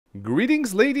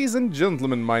Greetings ladies and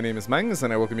gentlemen, my name is Mangs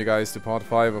and I welcome you guys to part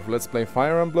 5 of Let's Play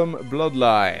Fire Emblem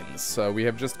Bloodlines. We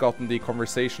have just gotten the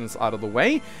conversations out of the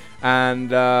way, and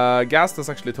Ghast has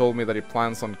actually told me that he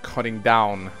plans on cutting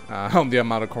down on the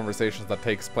amount of conversations that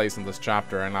takes place in this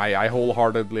chapter, and I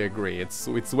wholeheartedly agree.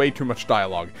 It's way too much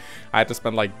dialogue. I had to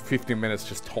spend like 15 minutes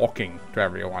just talking to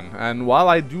everyone, and while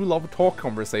I do love talk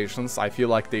conversations, I feel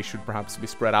like they should perhaps be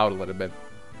spread out a little bit.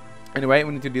 Anyway,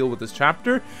 we need to deal with this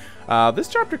chapter. This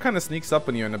chapter kind of sneaks up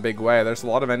on you in a big way. There's a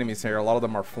lot of enemies here. A lot of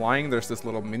them are flying. There's this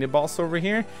little mini-boss over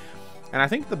here. And I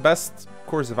think the best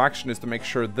course of action is to make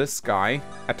sure this guy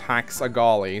attacks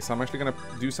Agali. So I'm actually going to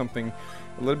do something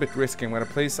a little bit risky. I'm going to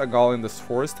place Agali in this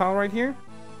forest tile right here.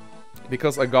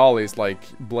 Because Agali is like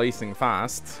blazing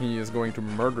fast, he is going to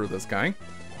murder this guy.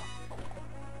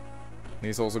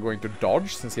 He's also going to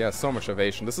dodge since he has so much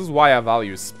evasion. This is why I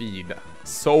value speed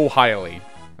so highly.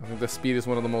 I think the speed is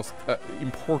one of the most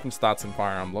important stats in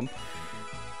Fire Emblem.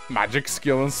 Magic,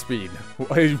 skill, and speed.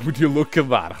 Would you look at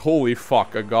that? Holy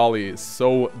fuck, Agali is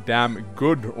so damn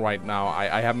good right now.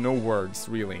 I have no words,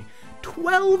 really.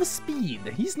 12 speed!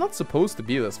 He's not supposed to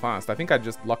be this fast. I think I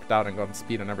just lucked out and got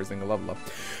speed on every single level up.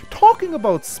 Talking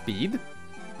about speed,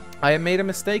 I made a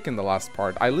mistake in the last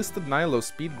part. I listed Nilo's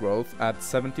speed growth at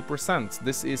 70%.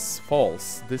 This is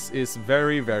false. This is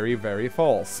very, very, very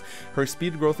false. Her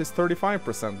speed growth is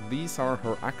 35%. These are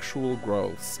her actual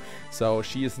growths. So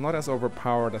she is not as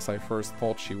overpowered as I first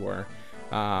thought she were.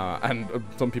 And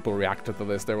some people reacted to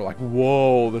this. They were like,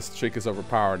 whoa, this chick is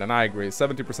overpowered. And I agree.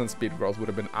 70% speed growth would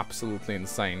have been absolutely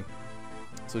insane.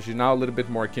 So she's now a little bit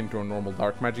more akin to a normal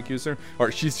dark magic user.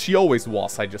 Or she always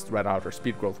was, I just read out her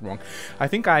speed growth wrong. I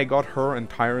think I got her and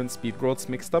Tyrant's speed growths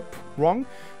mixed up wrong.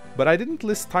 But I didn't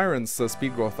list Tyrant's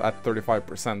speed growth at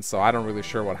 35%, so I don't really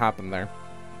sure what happened there.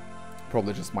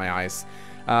 Probably just my eyes.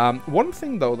 One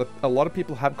thing though that a lot of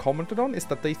people have commented on is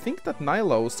that they think that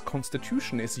Nilo's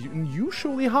constitution is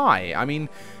unusually high. I mean,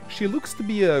 she looks to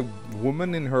be a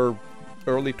woman in her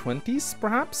early 20s,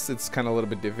 perhaps. It's kind of a little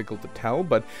bit difficult to tell,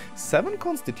 but 7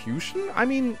 constitution? I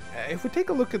mean, if we take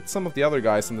a look at some of the other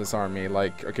guys in this army,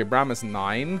 like, okay, Bram is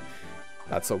 9.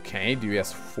 That's okay. Dewey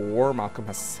has 4. Malcolm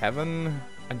has 7.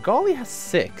 Agali has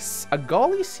 6.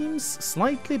 Agali seems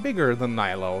slightly bigger than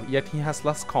Nilo, yet he has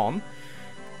less con.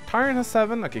 Tyrant has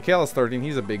 7. Okay, Kale has 13.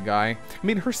 He's a big guy. I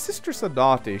mean, her sister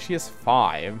Sadati, she has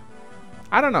 5.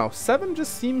 I don't know, 7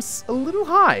 just seems a little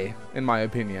high, in my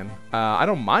opinion. I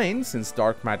don't mind, since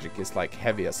dark magic is like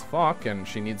heavy as fuck, and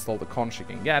she needs all the con she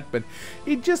can get, but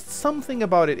it just, something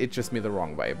about it, it just me the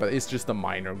wrong way. But it's just a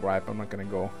minor gripe, I'm not gonna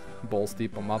go balls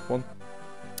deep on that one.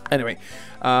 Anyway,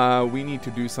 we need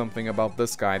to do something about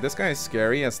this guy. This guy is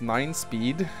scary, he has 9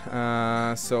 speed,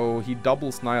 so he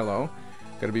doubles Nilo.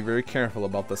 Gotta be very careful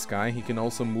about this guy. He can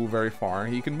also move very far.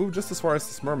 He can move just as far as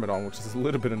this Myrmidon, which is a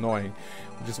little bit annoying.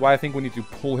 Which is why I think we need to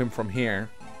pull him from here.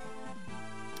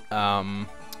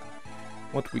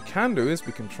 What we can do is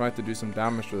we can try to do some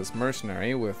damage to this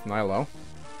mercenary with Nilo.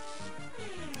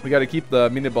 We gotta keep the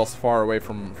mini-boss far away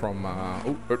from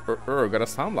got a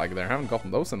sound lag there. I haven't gotten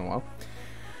those in a while.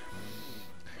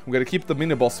 We gotta keep the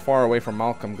mini-boss far away from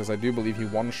Malcolm, because I do believe he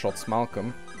one-shots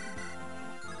Malcolm.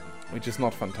 Which is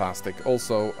not fantastic.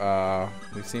 Also,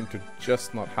 we seem to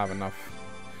just not have enough.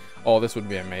 Oh, this would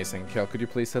be amazing. Kel, could you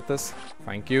please hit this?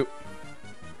 Thank you.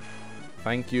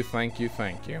 Thank you, thank you,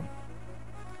 thank you.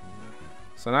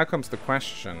 So now comes the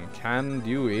question. Can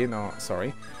Dewey, no,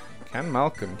 sorry. Can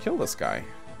Malcolm kill this guy?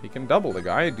 He can double the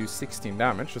guy, do 16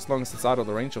 damage, as long as it's out of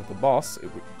the range of the boss.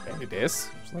 And it is,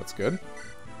 so that's good.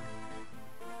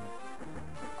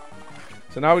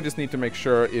 So now we just need to make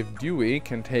sure if Dewey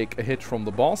can take a hit from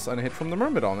the boss and a hit from the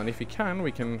Myrmidon, and if he can, we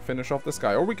can finish off this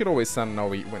guy. Or we could always send... No,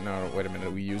 wait a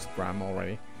minute, we used Bram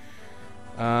already.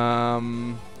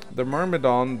 The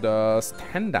Myrmidon does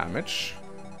 10 damage,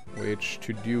 which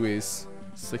to Dewey's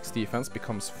 6 defense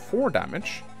becomes 4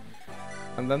 damage.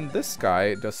 And then this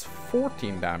guy does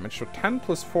 14 damage, so 10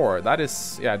 plus 4, that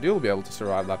is... Yeah, Dewey will be able to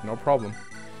survive that, no problem.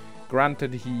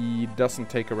 Granted, he doesn't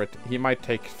take a... He might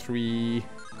take 3...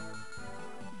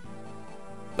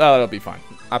 that'll be fine.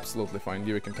 Absolutely fine.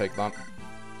 Dewey can take that.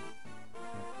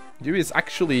 Dewey is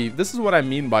actually... This is what I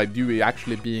mean by Dewey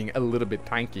actually being a little bit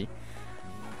tanky.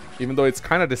 Even though it's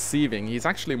kind of deceiving, he's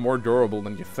actually more durable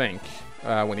than you think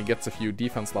when he gets a few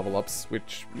defense level ups,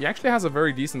 which he actually has a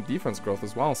very decent defense growth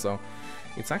as well, so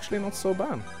it's actually not so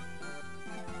bad.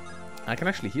 I can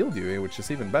actually heal Dewey, which is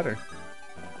even better.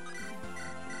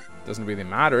 Doesn't really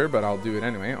matter, but I'll do it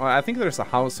anyway. Oh, I think there's a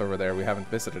house over there we haven't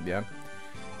visited yet.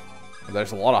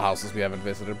 There's a lot of houses we haven't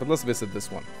visited, but let's visit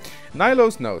this one.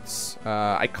 Nilo's notes.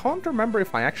 I can't remember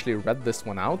if I actually read this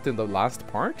one out in the last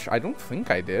part. I don't think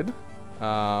I did.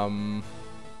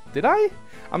 Did I?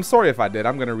 I'm sorry if I did.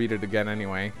 I'm gonna read it again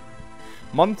anyway.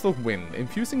 Month of Wind.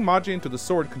 Infusing Magi into the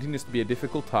sword continues to be a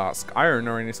difficult task. Iron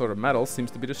or any sort of metal seems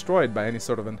to be destroyed by any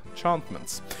sort of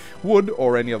enchantments. Wood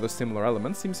or any other similar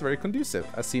element seems very conducive,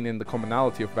 as seen in the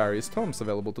commonality of various tomes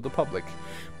available to the public.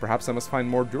 Perhaps I must find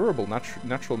more durable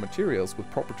natural materials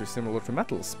with properties similar to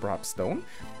metals, perhaps stone?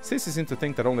 Sissy seems to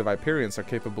think that only Viperians are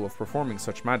capable of performing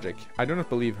such magic. I do not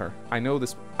believe her. I know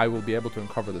this. I will be able to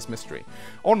uncover this mystery.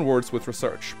 Onwards with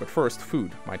research, but first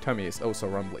food. My tummy is oh so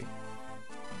rumbly.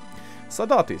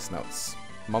 Sadati's notes.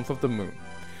 Month of the Moon.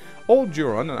 All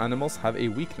Duron and animals have a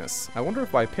weakness. I wonder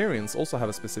if Viperians also have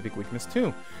a specific weakness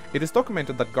too. It is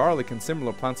documented that garlic and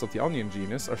similar plants of the onion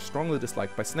genus are strongly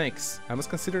disliked by snakes. I must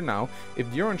consider now, if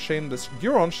Duron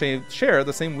share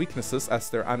the same weaknesses as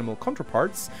their animal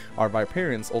counterparts, are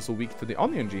Viperians also weak to the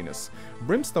onion genus?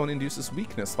 Brimstone induces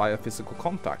weakness via physical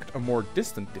contact. A more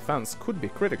distant defense could be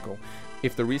critical,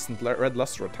 if the recent Red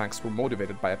Luster attacks were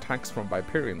motivated by attacks from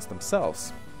Viperians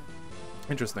themselves.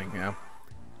 Interesting, yeah.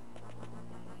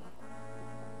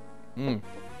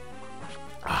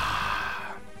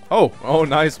 Oh,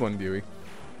 nice one, Dewey.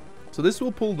 So this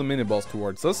will pull the mini-boss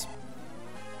towards us.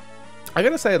 I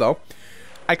gotta say, though,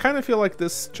 I kind of feel like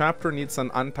this chapter needs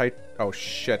an anti... Oh,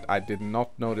 shit, I did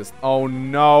not notice. Oh,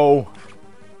 no!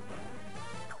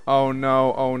 Oh,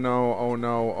 no, oh, no, oh,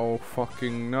 no, oh,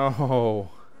 fucking no.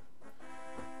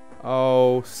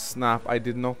 Oh, snap, I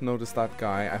did not notice that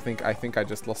guy. I think I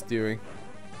just lost Dewey.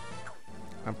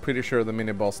 I'm pretty sure the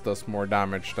mini-boss does more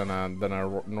damage than a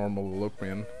normal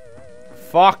Luprian.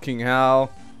 Fucking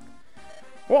hell.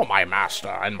 Oh, my master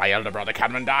and my elder brother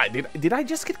Cadman died. Did I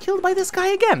just get killed by this guy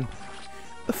again?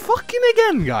 Fucking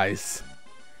again, guys.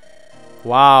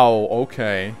 Wow,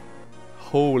 okay.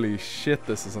 Holy shit,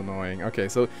 this is annoying. Okay,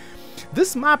 so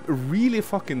this map really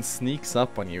fucking sneaks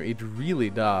up on you. It really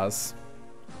does.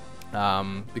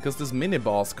 Because this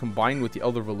mini-boss combined with the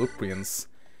other Voluprians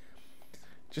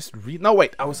just no,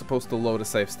 wait, I was supposed to load the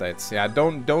save states. Yeah,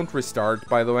 don't restart,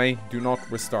 by the way. Do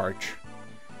not restart.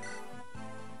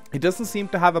 It doesn't seem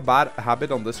to have a bad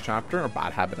habit on this chapter, or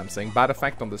bad habit, I'm saying, bad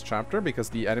effect on this chapter, because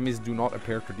the enemies do not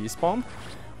appear to despawn.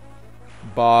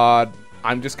 But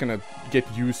I'm just gonna get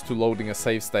used to loading a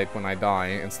save state when I die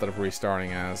instead of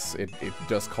restarting, as it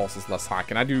just causes less hack.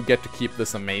 And I do get to keep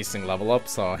this amazing level up,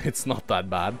 so it's not that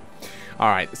bad.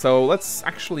 Alright, so let's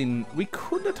actually... We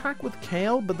could attack with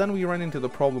Kale, but then we run into the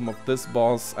problem of this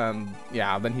boss, and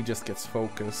yeah, then he just gets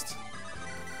focused.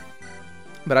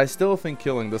 But I still think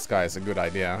killing this guy is a good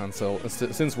idea, and so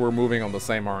since we're moving on the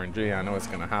same RNG, I know it's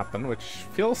gonna happen, which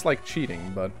feels like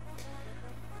cheating, but...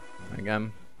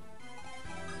 Again...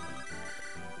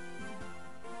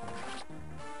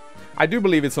 I do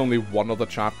believe it's only one of the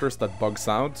chapters that bugs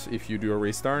out if you do a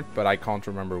restart, but I can't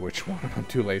remember which one. I'm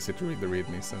too lazy to read the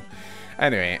readme, so...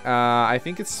 Anyway, I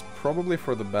think it's probably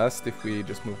for the best if we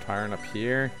just move Tyron up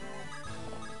here.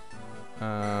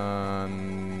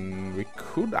 We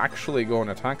could actually go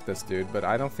and attack this dude, but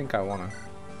I don't think I wanna.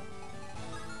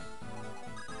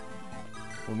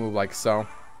 We'll move like so.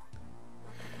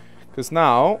 Because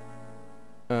now...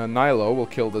 Nilo will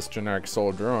kill this generic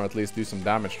soldier, or at least do some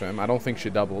damage to him. I don't think she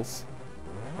doubles.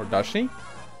 Or does she?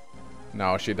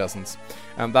 No, she doesn't.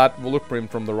 And that Voluprim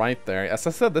from the right there. As I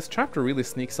said, this chapter really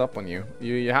sneaks up on you.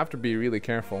 You have to be really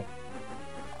careful.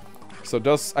 So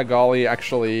does Agali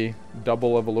actually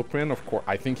double a Voluprim? Of course,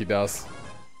 I think he does.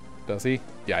 Does he?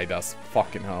 Yeah, he does.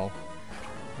 Fucking hell.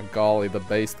 Agali, the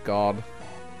based god.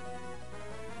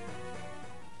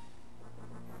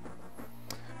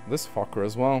 This fucker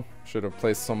as well. Should have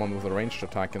placed someone with a ranged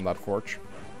attack in that forge.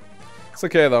 It's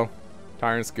okay though.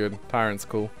 Tyrant's good. Tyrant's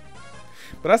cool.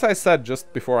 But as I said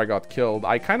just before I got killed,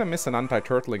 I kind of miss an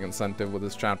anti-turtling incentive with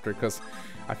this chapter, because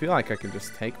I feel like I can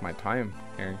just take my time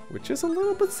here, which is a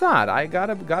little bit sad. I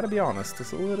gotta be honest.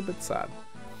 It's a little bit sad.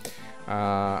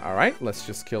 Alright, let's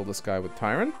just kill this guy with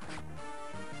Tyrant.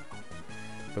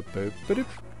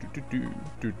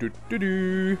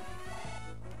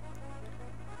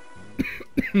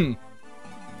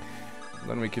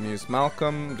 Then we can use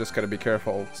Malcolm. Just gotta be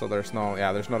careful so there's no...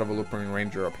 Yeah, there's not a Volupering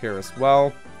Ranger up here as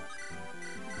well.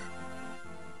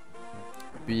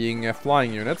 Being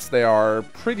flying units, they are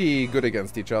pretty good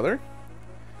against each other.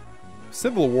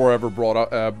 Civil War ever broke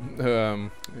out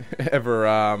in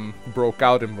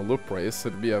Volupres,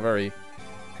 it'd be a very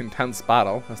intense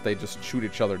battle, as they just shoot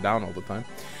each other down all the time.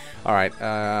 Alright,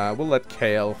 we'll let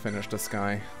Kale finish this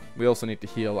guy. We also need to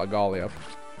heal Agali up.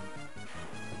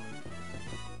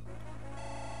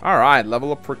 Alright,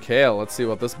 level up for Kale. Let's see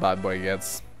what this bad boy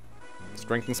gets.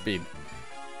 Strength and speed.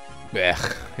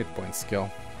 Blech. Hit point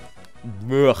skill.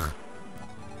 Blech.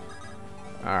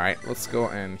 Alright, let's go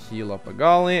and heal up a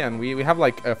golly. And we have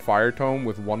like a fire tome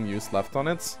with 1 use left on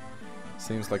it.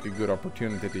 Seems like a good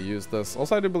opportunity to use this.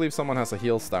 Also, I do believe someone has a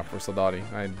heal staff for Sadati.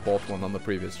 I bought one on the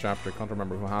previous chapter. Can't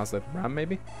remember who has it. Bram,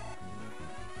 maybe?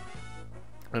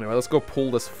 Anyway, let's go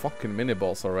pull this fucking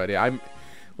mini-boss already. I'm...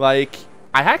 Like...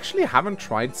 I actually haven't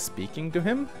tried speaking to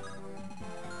him.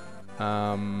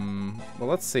 Well,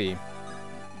 let's see.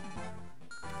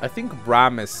 I think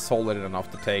Bram is solid enough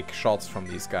to take shots from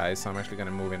these guys, so I'm actually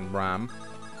gonna move in Bram.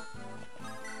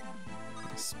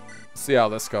 Let's see how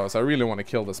this goes. I really want to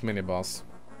kill this mini-boss.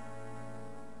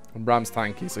 Bram's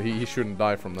tanky, so he shouldn't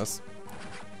die from this.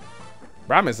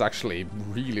 Bram is actually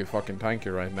really fucking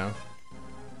tanky right now.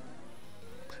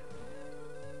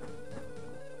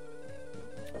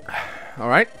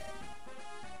 Alright.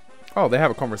 Oh, they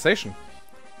have a conversation.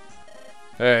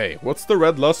 Hey, what's the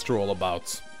red luster all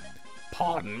about?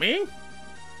 Pardon me?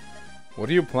 What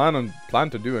do you plan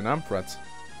to do in Ampharet?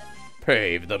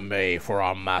 Pave the way for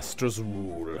our master's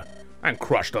rule, and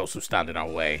crush those who stand in our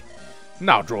way.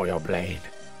 Now draw your blade.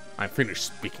 I'm finished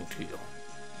speaking to you.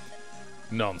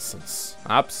 Nonsense.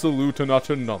 Absolute and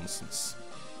utter nonsense.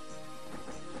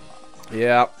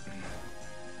 Yeah.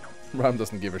 Bram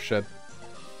doesn't give a shit.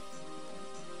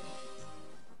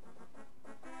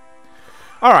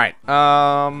 Alright,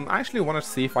 I actually want to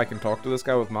see if I can talk to this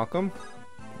guy with Malcolm.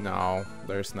 No,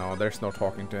 there's no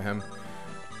talking to him.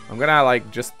 I'm gonna,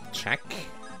 like, just check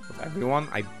with everyone.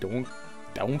 I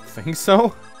don't think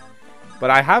so. But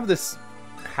I have this,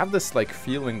 like,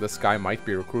 feeling this guy might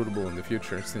be recruitable in the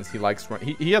future, since he likes...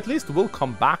 He at least will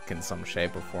come back in some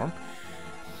shape or form.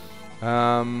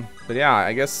 But yeah,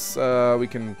 I guess we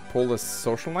can pull this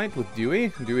Social Knight with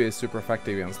Dewey. Dewey is super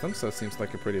effective against him, so it seems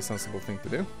like a pretty sensible thing to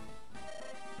do.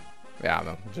 Yeah,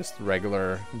 no, just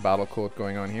regular battle code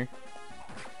going on here.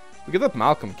 We could let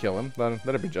Malcolm kill him.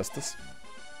 That'd be justice.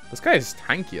 This guy is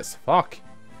tanky as fuck.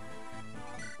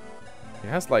 He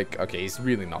has like... Okay, he's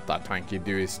really not that tanky.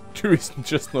 Dewey's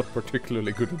just not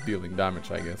particularly good at dealing damage,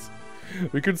 I guess.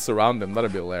 We could surround him.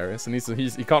 That'd be hilarious. And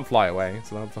he can't fly away,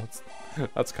 so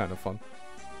that's kind of fun.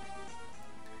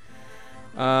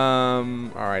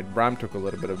 Alright, Bram took a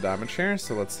little bit of damage here,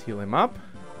 so let's heal him up.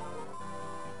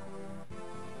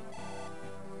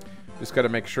 Just gotta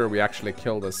make sure we actually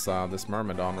kill this this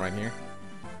Myrmidon right here.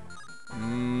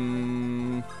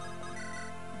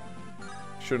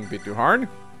 Shouldn't be too hard.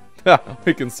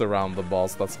 We can surround the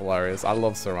boss. That's hilarious. I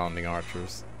love surrounding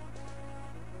archers.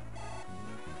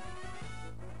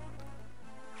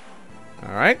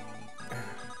 Alright.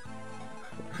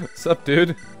 What's up,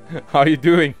 dude? How you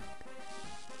doing?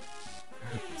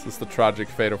 This is the tragic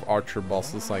fate of archer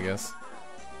bosses, I guess.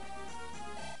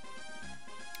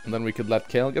 And then we could let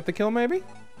Kale get the kill, maybe?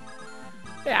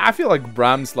 Yeah, I feel like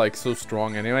Bram's, like, so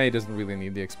strong anyway. He doesn't really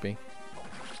need the XP.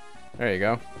 There you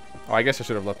go. Oh, I guess I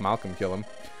should have let Malcolm kill him.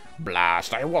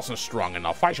 Blast! I wasn't strong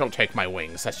enough. I shall take my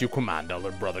wings as you command, elder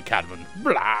brother Cadman.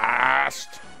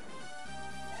 Blast!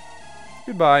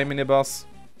 Goodbye, mini-boss.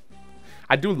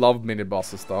 I do love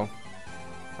mini-bosses, though.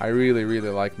 I really, really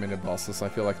like mini-bosses. I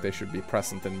feel like they should be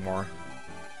present in more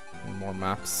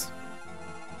maps.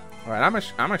 Alright,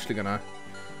 I'm actually gonna...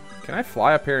 Can I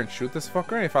fly up here and shoot this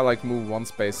fucker? If I, like, move 1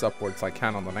 space upwards, I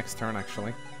can on the next turn,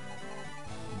 actually.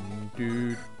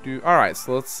 Alright,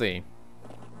 so let's see.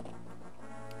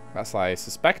 As I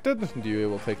suspected, Dewey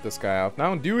will take this guy out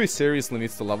now. Dewey seriously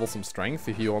needs to level some strength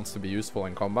if he wants to be useful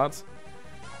in combat.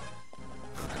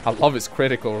 I love his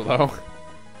critical, though.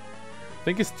 I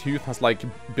think his tooth has, like,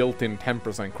 built-in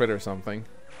 10% crit or something.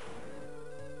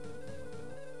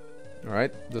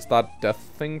 Alright, does that death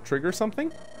thing trigger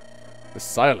something? The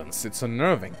silence, it's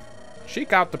unnerving.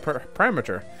 Check out the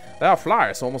perimeter. There are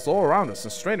flyers almost all around us,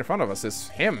 and straight in front of us is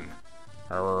him.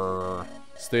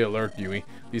 Stay alert, Dewey.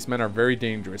 These men are very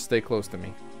dangerous. Stay close to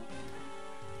me.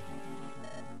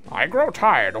 I grow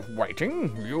tired of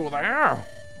waiting. You there?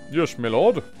 Yes, my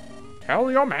lord. Tell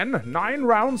your men 9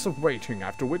 rounds of waiting,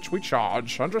 after which we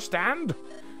charge. Understand?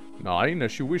 9,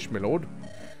 as you wish, my lord.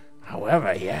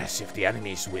 However, yes, if the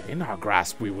enemy is within our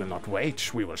grasp, we will not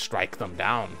wait. We will strike them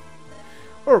down.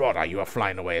 Or what are you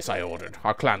flying away as I ordered?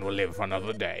 Our clan will live for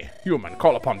another day. Human,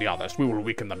 call upon the others. We will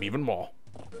weaken them even more.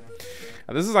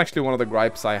 And this is actually one of the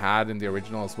gripes I had in the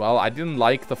original as well. I didn't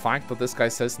like the fact that this guy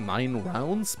says 9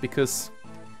 rounds, because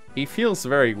he feels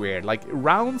very weird. Like,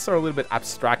 rounds are a little bit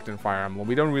abstract in Fire Emblem.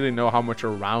 We don't really know how much a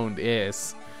round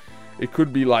is. It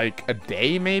could be like a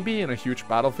day, maybe, in a huge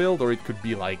battlefield, or it could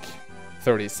be like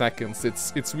 30 seconds.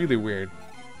 It's really weird.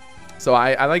 So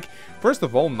I like, first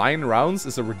of all, 9 rounds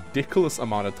is a ridiculous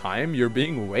amount of time. You're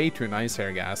being way too nice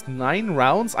here, Ghast. 9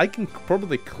 rounds? I can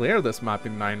probably clear this map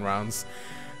in 9 rounds.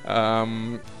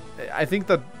 I think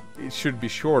that it should be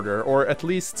shorter, or at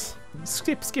least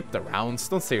skip the rounds.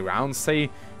 Don't say rounds, say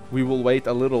we will wait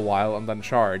a little while and then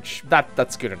charge.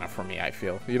 That's good enough for me, I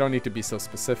feel. You don't need to be so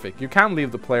specific. You can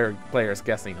leave the players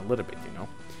guessing a little bit, you know.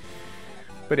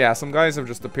 But yeah, some guys have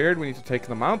just appeared. We need to take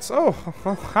them out. Oh,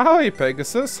 hi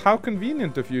Pegasus. How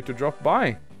convenient of you to drop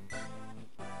by.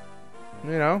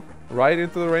 You know, right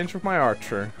into the range of my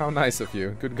archer. How nice of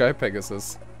you. Good guy,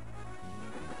 Pegasus.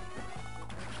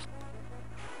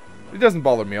 It doesn't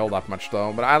bother me all that much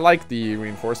though, but I like the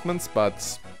reinforcements,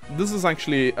 but this is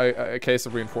actually a case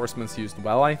of reinforcements used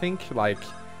well, I think. Like,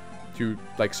 to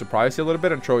like surprise you a little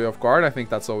bit and throw you off guard. I think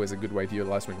that's always a good way to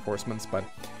utilize reinforcements, but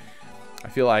I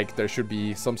feel like there should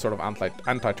be some sort of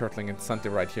anti-turtling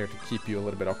incentive right here to keep you a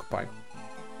little bit occupied.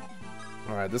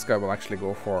 Alright, this guy will actually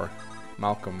go for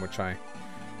Malcolm, which I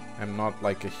am not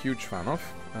like a huge fan of.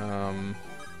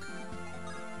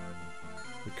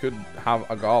 We could have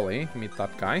a Golly meet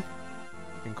that guy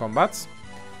in combat.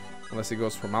 Unless he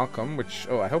goes for Malcolm, which...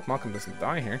 Oh, I hope Malcolm doesn't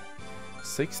die here.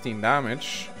 16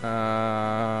 damage.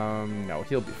 No,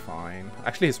 he'll be fine.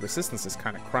 Actually, his resistance is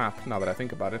kind of crap, now that I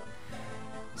think about it.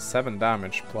 7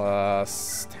 damage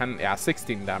plus 10... Yeah,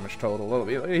 16 damage total.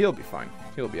 He'll be fine.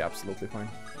 He'll be absolutely fine.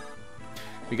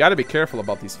 We gotta be careful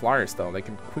about these flyers, though. They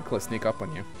can quickly sneak up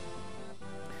on you.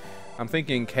 I'm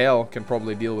thinking Kale can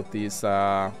probably deal with these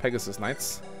Pegasus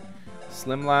Knights.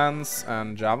 Slimlands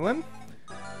and Javelin.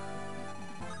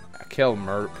 Kale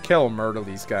murder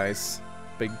these guys.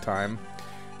 Big time.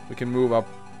 We can move up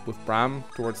with Bram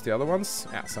towards the other ones.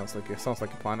 Yeah, sounds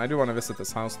like a plan. I do want to visit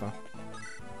this house, though.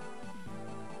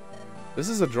 This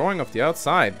is a drawing of the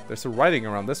outside. There's a writing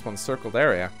around this one circled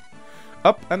area.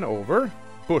 Up and over.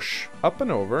 Bush. Up and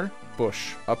over.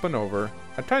 Bush. Up and over.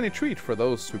 A tiny treat for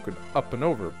those who could up and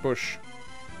over. Bush.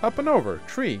 Up and over.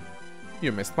 Tree.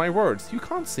 You missed my words. You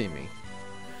can't see me.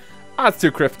 That's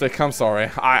too cryptic. I'm sorry.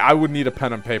 I would need a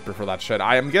pen and paper for that shit.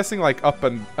 I am guessing like up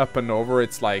and over.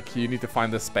 It's like you need to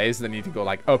find the space. Then you need to go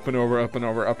like up and over, up and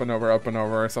over, up and over, up and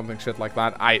over, or something shit like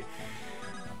that.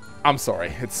 I'm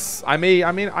sorry. I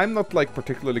mean, I'm not like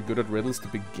particularly good at riddles to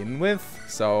begin with,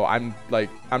 so I'm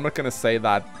not gonna say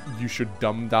that you should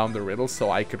dumb down the riddles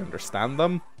so I could understand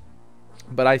them.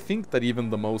 But I think that even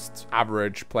the most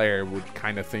average player would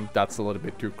kind of think that's a little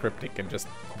bit too cryptic and just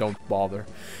don't bother.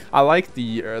 I like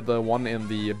the one in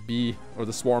the bee or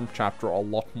the swarm chapter a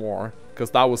lot more,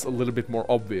 because that was a little bit more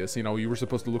obvious. You know, you were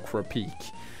supposed to look for a peak,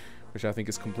 which I think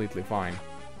is completely fine.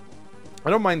 I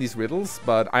don't mind these riddles,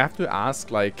 but I have to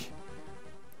ask, like,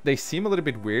 they seem a little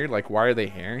bit weird. Like, why are they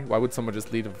here? Why would someone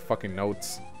just leave a fucking note?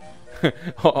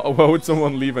 Why would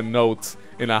someone leave a note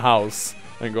in a house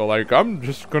and go like, I'm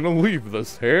just gonna leave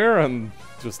this here and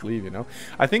just leave, you know?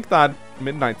 I think that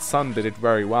Midnight Sun did it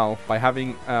very well by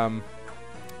having,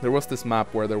 there was this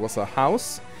map where there was a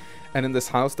house, and in this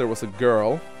house there was a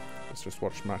girl. Let's just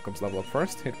watch Malcolm's level up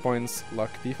first. Hit points,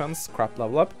 luck, defense, crap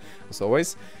level up, as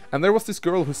always. And there was this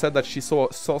girl who said that she saw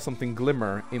something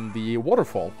glimmer in the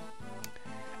waterfall.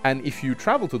 And if you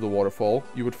travel to the waterfall,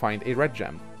 you would find a red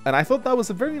gem. And I thought that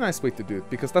was a very nice way to do it,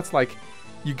 because that's like,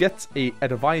 you get a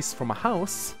device from a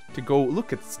house to go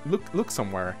look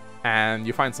somewhere, and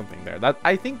you find something there. That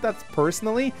I think that's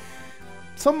personally,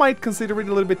 some might consider it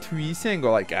a little bit too easy and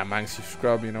go like, yeah, Mangs, you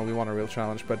scrub, you know, we want a real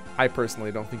challenge. But I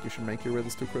personally don't think you should make your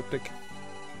riddles too cryptic.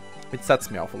 It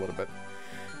sets me off a little bit.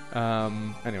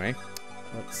 Anyway,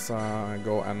 let's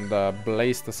go and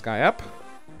blaze this guy up.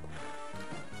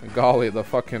 Golly, the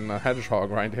fucking hedgehog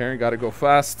right here. Gotta go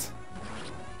fast.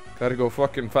 Gotta go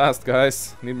fucking fast,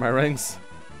 guys. Need my rings.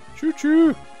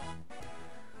 Choo-choo!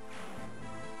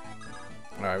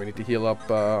 Alright, we need to heal up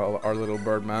our little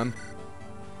bird man.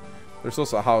 There's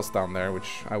also a house down there,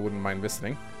 which I wouldn't mind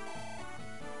visiting.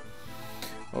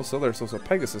 Also, there's also a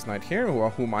Pegasus Knight here,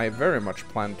 whom I very much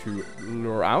plan to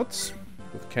lure out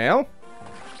with Kale.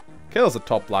 Kale's a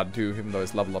top lad too, even though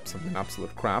his level ups have been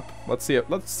absolute crap. Let's see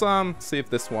if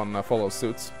this one follows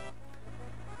suits.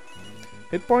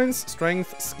 Hit points,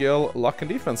 strength, skill, luck, and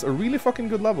defense. A really fucking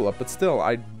good level up, but still,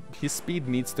 his speed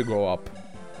needs to go up.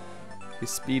 His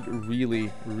speed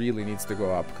really, really needs to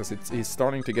go up, because he's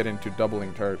starting to get into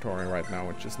doubling territory right now,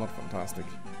 which is not fantastic.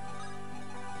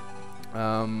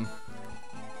 I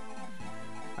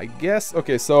guess,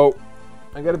 okay, so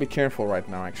I gotta be careful right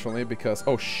now, actually, because,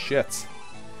 oh shit.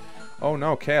 Oh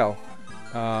no, Kale.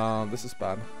 This is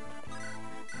bad.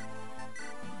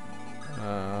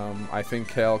 I think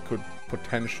Kale could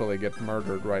potentially get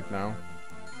murdered right now.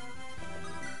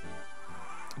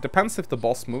 It depends if the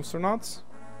boss moves or not.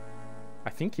 I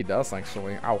think he does,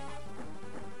 actually. Ow.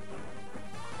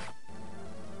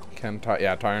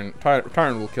 Yeah,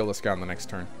 Tyron will kill this guy on the next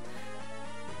turn.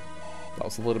 That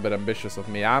was a little bit ambitious of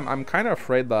me. I'm kind of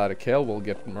afraid that Kale will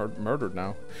get murdered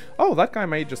now. Oh, that guy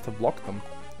may just have blocked them.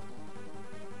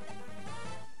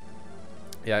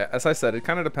 Yeah, as I said, it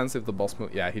kind of depends if the boss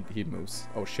moves. Yeah, he moves.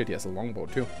 Oh shit, he has a longbow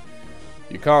too.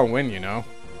 You can't win, you know.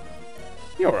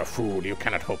 You're a fool. You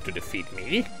cannot hope to defeat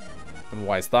me. And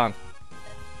why is that?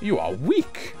 You are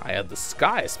weak. I had the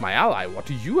sky as my ally. What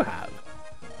do you have?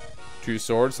 2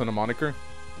 swords and a moniker.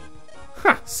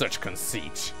 Ha! Such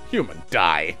conceit. Human,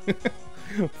 die.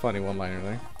 Funny one-liner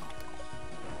there.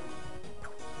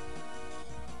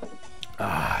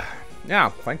 Yeah,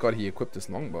 thank God he equipped his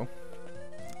longbow.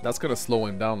 That's gonna slow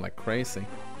him down like crazy.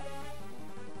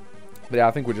 But yeah,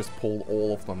 I think we just pulled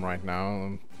all of them right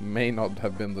now. May not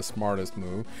have been the smartest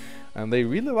move. And they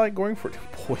really like going for the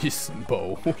poison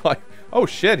bow. Like, oh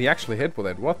shit, he actually hit with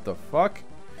it. What the fuck?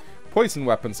 Poison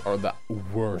weapons are the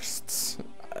worst.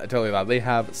 I tell you that. They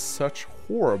have such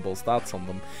horrible stats on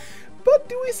them. But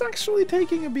Dewey's actually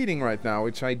taking a beating right now,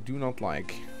 which I do not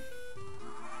like.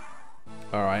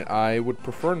 Alright, I would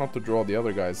prefer not to draw the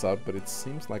other guys out, but it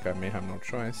seems like I may have no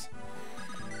choice.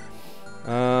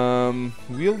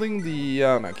 Wielding the...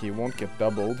 no, he won't get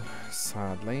doubled,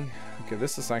 sadly. Okay,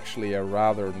 this is actually a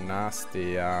rather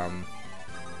nasty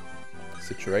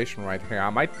situation right here. I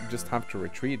might just have to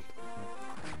retreat.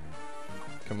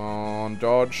 Come on,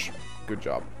 dodge. Good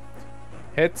job.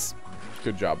 Hits.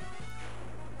 Good job.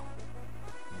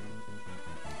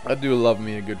 I do love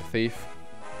me a good thief.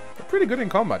 They're pretty good in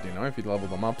combat, you know, if you level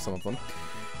them up, some of them.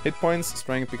 Hit points,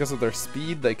 strength, because of their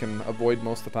speed, they can avoid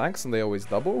most attacks, and they always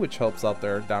double, which helps out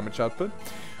their damage output.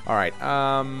 Alright,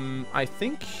 I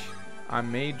think I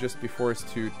may just be forced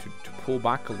to pull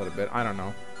back a little bit. I don't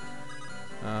know.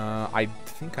 I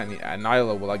think I need...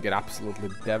 Nyla will get absolutely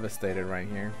devastated right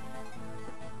here.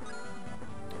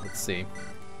 Let's see.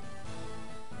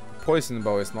 Poison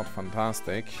bow is not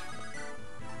fantastic.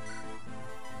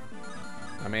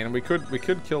 I mean, we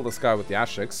could kill this guy with the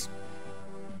Ashix.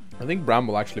 I think Bram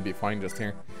will actually be fine just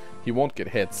here. He won't get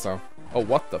hit, so... Oh,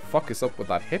 what the fuck is up with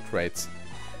that hit rate?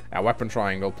 Weapon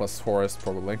triangle plus forest,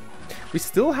 probably. We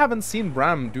still haven't seen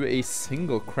Bram do a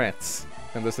single crit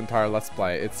in this entire Let's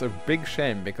Play. It's a big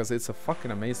shame, because it's a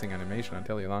fucking amazing animation, I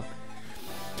tell you that.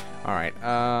 Alright,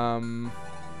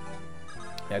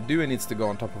 yeah, Dewey needs to go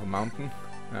on top of a mountain.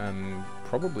 And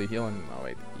probably heal him... Oh,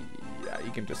 wait. Yeah,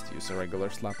 he can just use a regular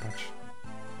slap punch.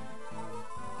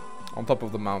 On top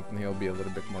of the mountain, he'll be a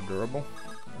little bit more durable.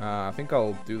 I think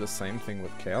I'll do the same thing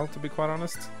with Kale, to be quite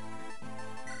honest.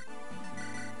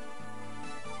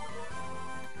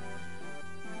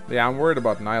 Yeah, I'm worried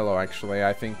about Nilo, actually.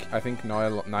 I think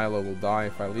Nilo will die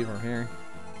if I leave her here.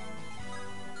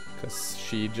 Because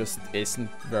she just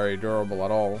isn't very durable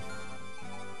at all.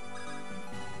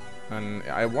 And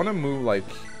I want to move, like,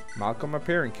 Malcolm up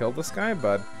here and kill this guy,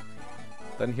 but...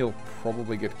 then he'll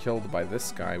probably get killed by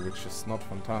this guy, which is not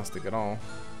fantastic at all.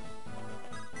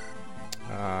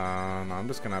 No, I'm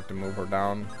just gonna have to move her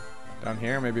down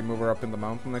here. Maybe move her up in the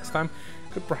mountain next time.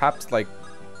 Could perhaps, like...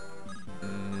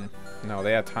 no,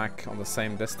 they attack on the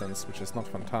same distance, which is not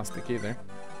fantastic either.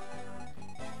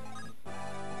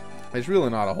 There's really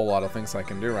not a whole lot of things I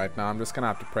can do right now. I'm just gonna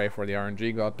have to pray for the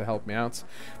RNG god to help me out.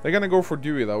 They're gonna go for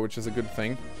Dewey, though, which is a good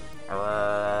thing.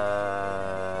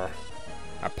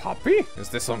 A puppy? Is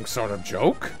this some sort of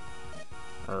joke?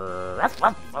 I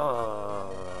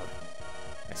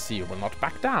see you will not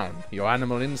back down. Your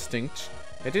animal instinct.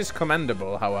 It is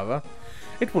commendable, however.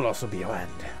 It will also be your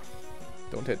end.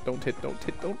 Don't hit, don't hit, don't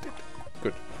hit, don't hit.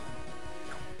 Good.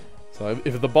 So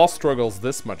if the boss struggles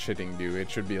this much hitting Dewey,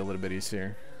 it should be a little bit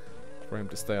easier for him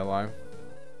to stay alive.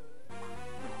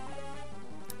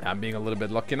 I'm being a little bit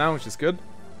lucky now, which is good.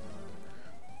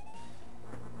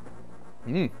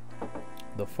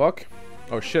 The fuck?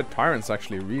 Oh shit, Tyrant's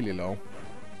actually really low.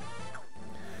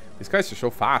 These guys are so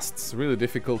fast. It's really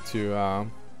difficult to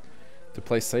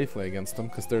play safely against them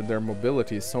because their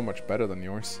mobility is so much better than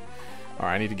yours.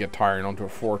 Alright, I need to get Tyrant onto a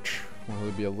forge.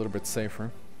 It'll be a little bit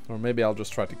safer. Or maybe I'll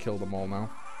just try to kill them all now.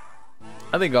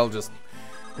 I think I'll just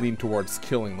lean towards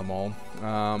killing them all.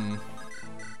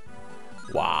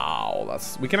 Wow,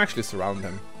 we can actually surround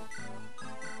him.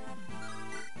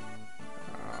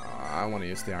 I want to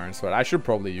use the Iron Sword. I should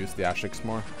probably use the Ashix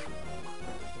more.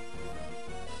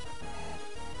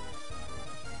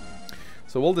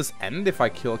 So will this end if I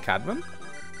kill Cadman?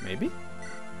 Maybe?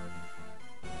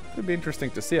 Could be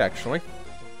interesting to see, actually.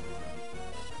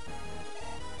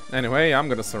 Anyway, I'm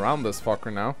gonna surround this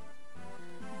fucker now.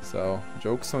 So,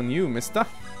 joke's on you, mister.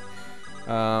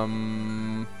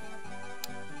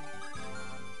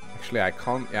 Actually, I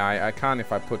can't. Yeah, I can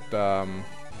if I put... I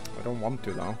don't want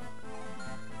to, though.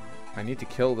 I need to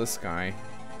kill this guy.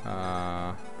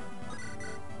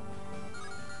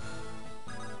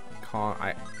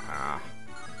 can't.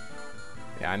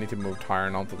 Yeah, I need to move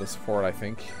Tyron onto this fort, I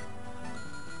think.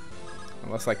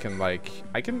 Unless I can, like...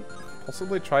 I can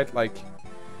possibly try to, like...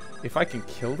 If I can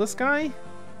kill this guy?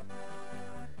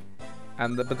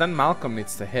 But then Malcolm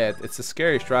needs to hit. It's a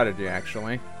scary strategy,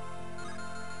 actually.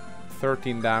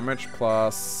 13 damage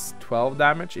plus 12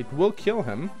 damage. It will kill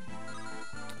him.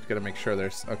 Just gotta make sure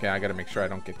there's... Okay, I gotta make sure I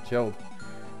don't get killed.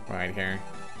 Right here.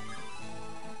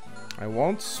 I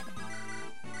won't.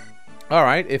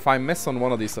 Alright, if I miss on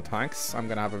one of these attacks, I'm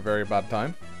gonna have a very bad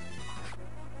time.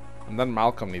 And then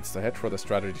Malcolm needs to hit for the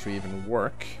strategy to even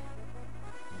work.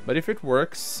 But if it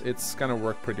works, it's gonna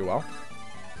work pretty well.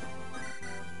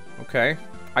 Okay.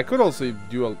 I could also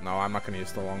do a... No, I'm not gonna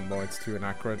use the longbow, it's too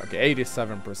inaccurate. Okay,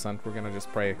 87%, we're gonna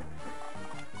just pray.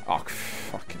 Oh,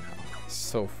 fucking hell.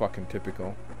 So fucking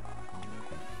typical.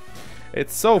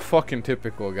 It's so fucking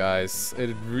typical, guys.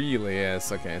 It really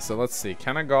is. Okay, so let's see.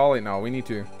 Kanagali... No, we need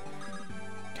to...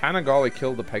 Kanagali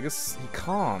kill the Pegasus? He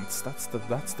can't.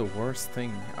 That's the worst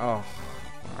thing. Oh,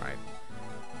 alright.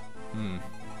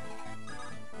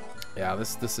 Yeah,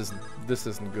 this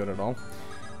isn't good at all.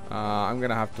 I'm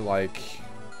gonna have to, like...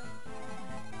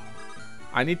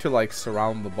 I need to, like,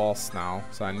 surround the boss now.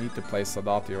 So I need to place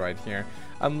Sadati right here.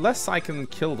 Unless I can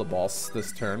kill the boss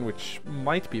this turn, which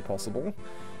might be possible.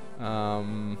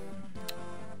 7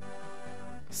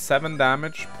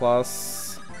 damage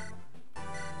plus...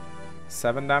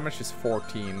 7 damage is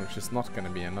 14, which is not gonna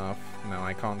be enough. No,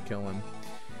 I can't kill him.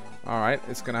 Alright,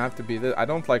 it's gonna have to be this. I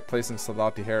don't like placing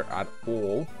Sadati here at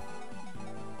all.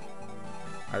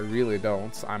 I really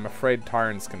don't. I'm afraid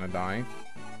Tyron's gonna die.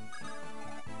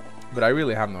 But I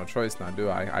really have no choice now, do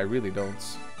I? I really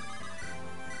don't.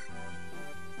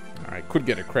 Alright, could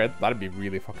get a crit. That'd be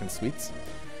really fucking sweet.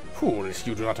 Fools,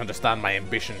 you do not understand my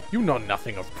ambition. You know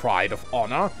nothing of pride, of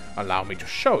honor. Allow me to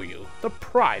show you the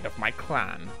pride of my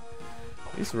clan.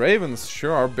 These ravens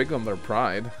sure are big on their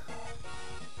pride.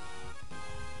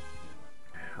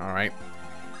 Alright.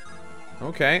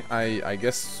 Okay, I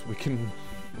guess we can...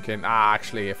 Okay,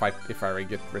 actually, if I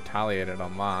get retaliated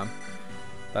on that,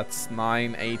 that's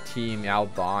 9, 18, yeah, I'll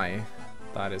die.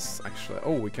 That is actually...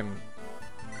 Oh, we can...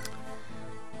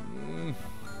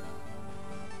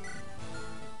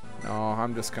 No,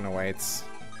 I'm just gonna wait.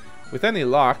 With any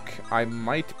luck, I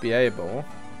might be able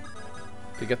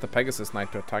to get the Pegasus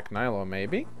Knight to attack Nilo,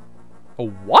 maybe? Oh,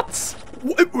 what?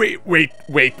 Wait.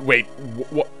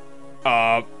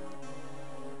 What?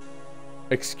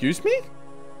 Excuse me?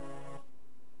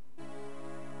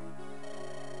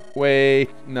 Wait,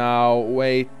 no,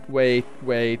 wait,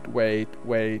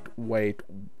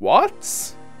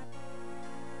 what?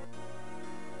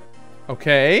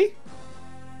 Okay.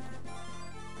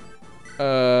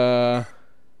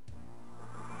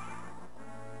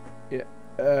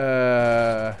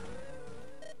 Yeah,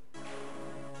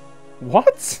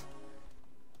 what?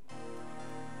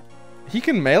 He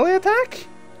can melee attack?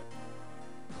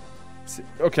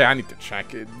 Okay, I need to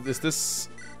check. Is this...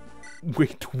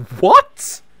 Wait,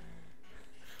 what?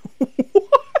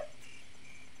 What?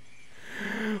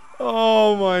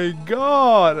 Oh my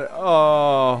god.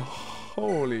 Oh,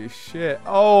 holy shit.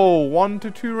 Oh, 1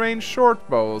 to 2 range short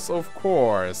bows, of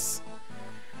course.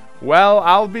 Well,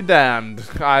 I'll be damned.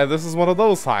 This is one of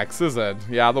those hacks, is it?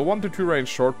 Yeah, the 1 to 2 range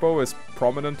short bow is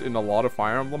prominent in a lot of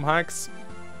Fire Emblem hacks.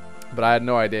 But I had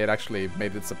no idea it actually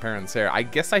made its appearance here. I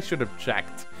guess I should have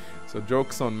checked. So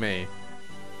joke's on me.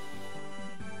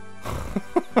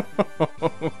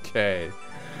 Okay.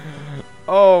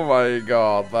 Oh my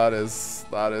god, that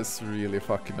is really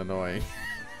fucking annoying.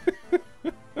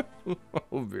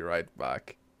 We'll be right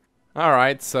back.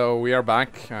 Alright, so we are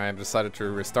back. I decided to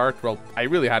restart. Well, I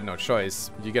really had no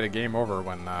choice. You get a game over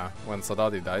when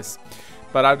Sadati dies.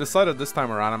 But I've decided this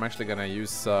time around I'm actually gonna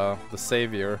use the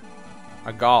savior,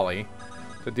 Agali,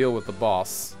 to deal with the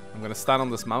boss. I'm gonna stand on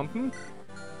this mountain,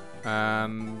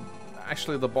 and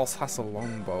actually the boss has a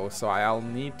longbow, so I'll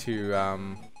need to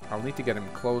get him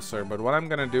closer. But what I'm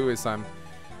gonna do is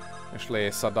actually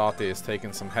Sadati is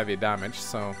taking some heavy damage,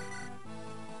 so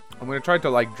I'm gonna try to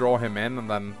like draw him in and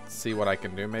then see what I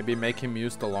can do. Maybe make him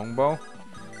use the longbow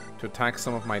to attack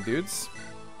some of my dudes,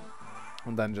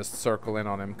 and then just circle in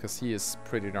on him because he is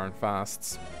pretty darn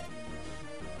fast.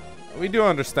 We do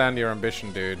understand your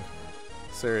ambition, dude.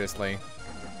 Seriously.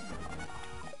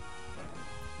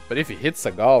 But if he hits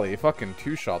Agali, he fucking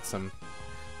two-shots him.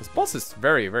 This boss is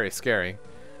very, very scary.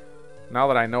 Now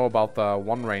that I know about the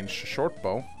one-range short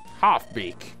bow.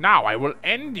 Half-beak, now I will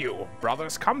end you.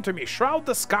 Brothers, come to me. Shroud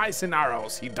the skies in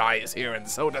arrows. He dies here, and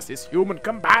so does his human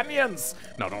companions.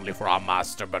 Not only for our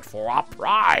master, but for our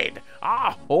pride.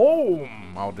 Our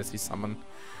home. Oh, does he summon?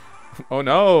 Oh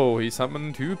no, he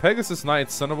summoned 2 Pegasus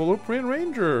Knights, son of a Luprian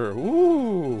Ranger.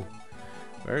 Ooh.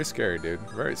 Very scary, dude.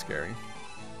 Very scary.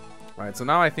 Alright, so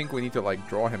now I think we need to, like,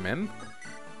 draw him in.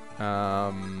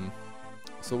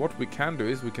 So what we can do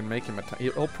is we can make him attack.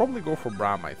 He'll probably go for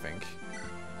Bram, I think.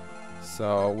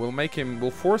 So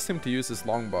we'll force him to use his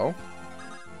longbow.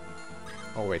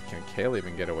 Oh wait, can Kale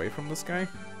even get away from this guy?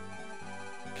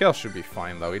 Kale should be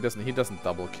fine though. He doesn't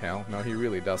double Kale. No, he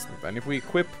really doesn't. And if we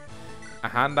equip a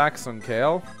hand axe on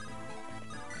Kale,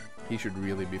 he should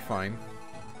really be fine.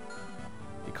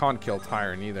 He can't kill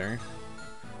Tyron either.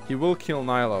 He will kill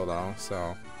Nilo though,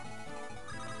 so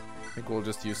I think we'll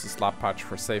just use the slap patch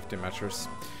for safety measures.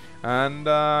 And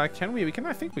I think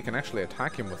we can actually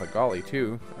attack him with a golly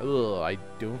too. Ugh, I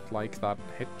don't like that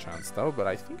hit chance though, but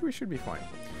I think we should be fine.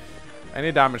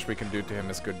 Any damage we can do to him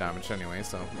is good damage anyway,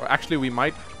 so actually we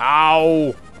might.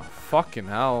 Ow! Fucking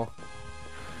hell.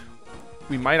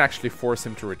 We might actually force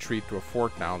him to retreat to a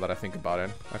fort now that I think about it.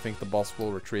 I think the boss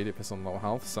will retreat if he's on low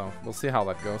health, so we'll see how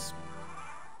that goes.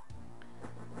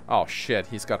 Oh shit,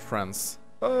 he's got friends.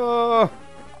 Come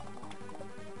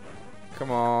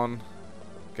on.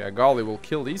 Okay, a golly will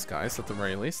kill these guys at the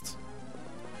very least.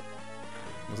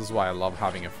 This is why I love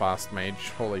having a fast mage.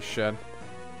 Holy shit.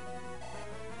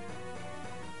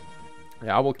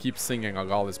 Yeah, I will keep singing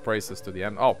Agali's praises to the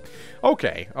end. Oh,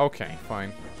 okay, okay,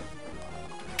 fine.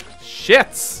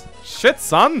 Shit! Shit,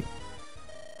 son!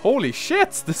 Holy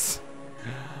shit! This...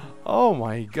 Oh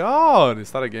my god!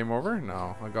 Is that a game over?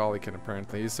 No, Agali can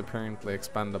apparently... He's apparently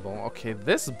expendable. Okay,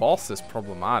 this boss is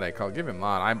problematic. I'll give him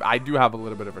that. I do have a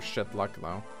little bit of a shit luck,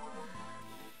 though.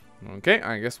 Okay,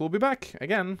 I guess we'll be back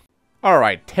again.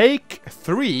 Alright, take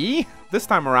 3. This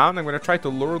time around, I'm going to try to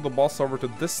lure the boss over to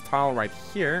this tile right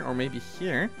here, or maybe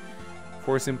here.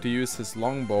 Force him to use his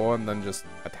longbow and then just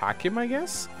attack him, I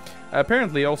guess.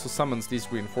 Apparently, he also summons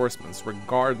these reinforcements,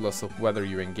 regardless of whether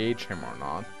you engage him or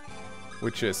not.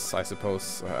 Which is, I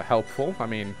suppose, helpful. I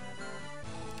mean,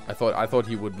 I thought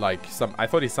he would, like, I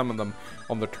thought he summoned them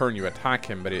on the turn you attack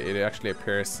him, but it actually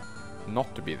appears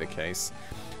not to be the case.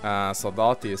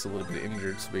 Saldati is a little bit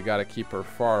injured, so we gotta keep her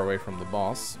far away from the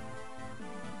boss.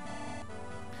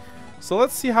 So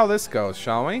let's see how this goes,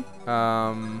 shall we?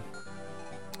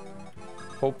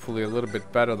 Hopefully a little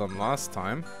bit better than last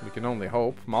time. We can only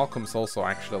hope. Malcolm's also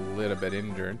actually a little bit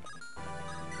injured.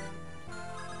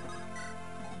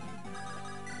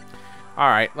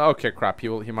 Alright, okay, crap.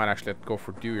 He might actually go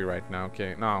for Dewey right now.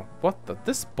 Okay, now, what the?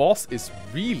 This boss is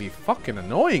really fucking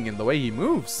annoying in the way he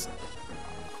moves.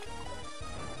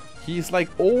 He's like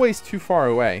always too far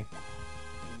away.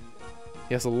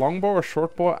 He has a longbow, a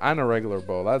short bow, and a regular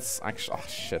bow. That's actually... Oh,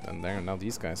 shit. And there, now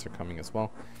these guys are coming as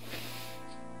well.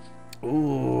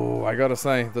 Ooh, I gotta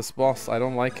say, this boss, I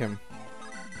don't like him.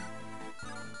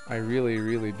 I really,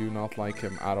 really do not like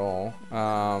him at all.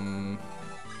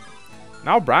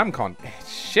 Now Bram can't...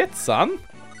 Shit, son!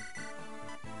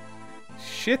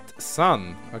 Shit,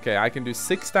 son. Okay, I can do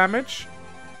 6 damage.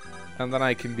 And then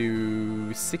I can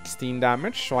do 16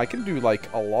 damage, so I can do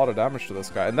like a lot of damage to this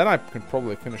guy, and then I can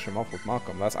probably finish him off with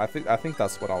Malcolm. I think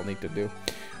that's what I'll need to do.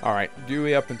 All right,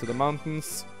 Dewey up into the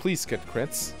mountains. Please get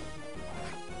crits.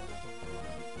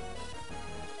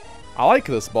 I like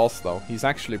this boss though. He's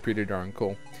actually pretty darn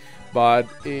cool, but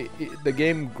the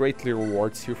game greatly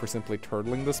rewards you for simply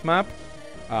turtling this map.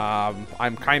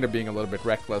 I'm kind of being a little bit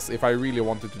reckless. If I really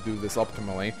wanted to do this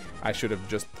optimally, I should have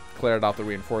just cleared out the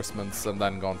reinforcements and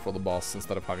then gone for the boss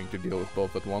instead of having to deal with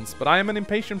both at once. But I am an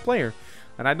impatient player,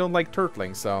 and I don't like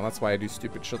turtling, so that's why I do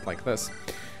stupid shit like this.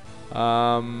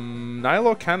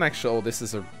 Nilo can actually... Oh, this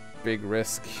is a big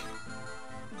risk.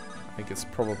 I think it's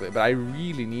probably... But I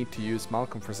really need to use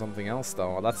Malcolm for something else,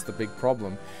 though. That's the big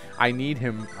problem. I need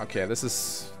him... Okay, this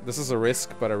is a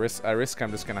risk, but a risk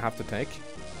I'm just gonna have to take.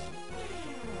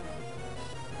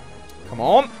 Come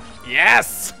on!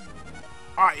 Yes!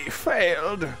 I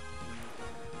failed!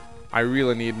 I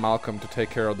really need Malcolm to take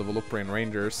care of the Voluprian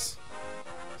Rangers.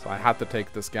 So I had to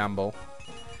take this gamble.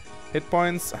 Hit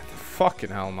points? Fucking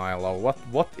hell, Nilo.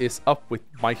 What is up with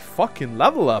my fucking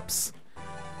level ups?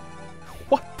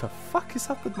 What the fuck is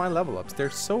up with my level ups? They're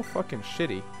so fucking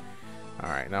shitty.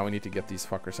 Alright, now we need to get these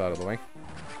fuckers out of the way.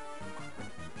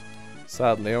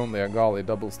 Sadly, only Agali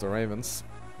doubles the Ravens.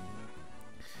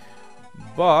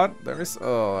 But there is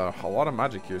a lot of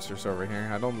magic users over here.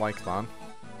 I don't like that.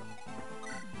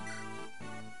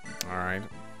 Alright.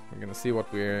 We're gonna see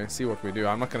what we do.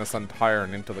 I'm not gonna send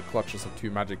Tyron into the clutches of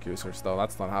 2 magic users though.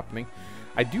 That's not happening.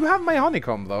 I do have my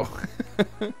honeycomb though.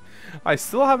 I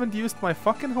still haven't used my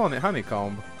fucking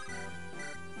honeycomb.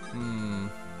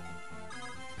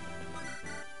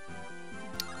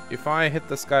 If I hit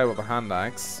this guy with a hand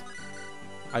axe,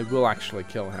 I will actually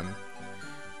kill him.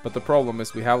 But the problem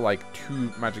is we have like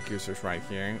 2 magic users right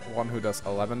here. One who does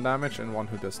 11 damage and one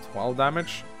who does 12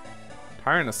 damage.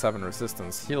 Tyrant has 7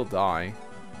 resistance. He'll die.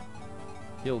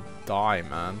 He'll die,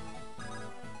 man.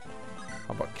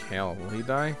 How about Kale? Will he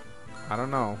die? I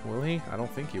don't know. Will he? I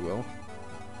don't think he will.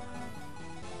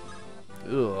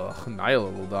 Ugh.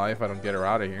 Nyla will die if I don't get her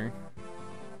out of here.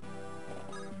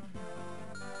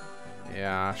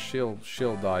 Yeah,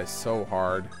 she'll die so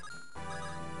hard.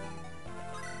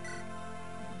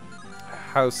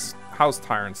 How's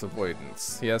Tyrant's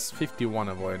avoidance? He has 51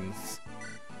 avoidance.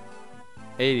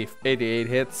 88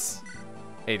 hits.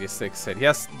 86 hit. He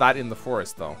has that in the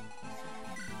forest though.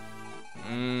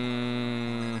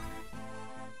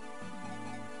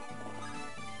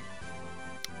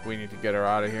 We need to get her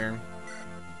out of here.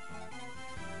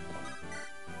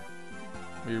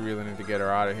 We really need to get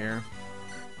her out of here.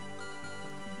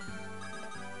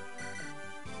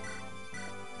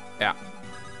 Yeah,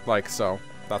 like so.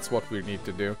 That's what we need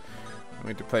to do. We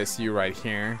need to place you right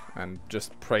here and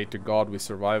just pray to God we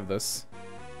survive this.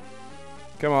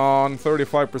 Come on,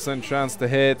 35% chance to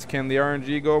hit. Can the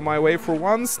RNG go my way for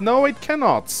once? No, it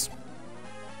cannot.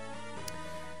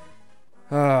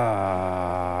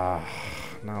 Now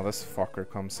this fucker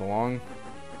comes along.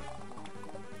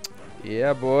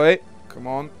 Yeah, boy. Come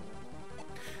on.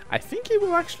 I think he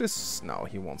will actually... No,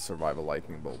 he won't survive a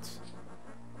lightning bolt.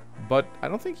 But I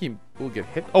don't think he will get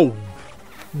hit. Oh!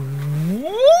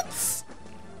 What?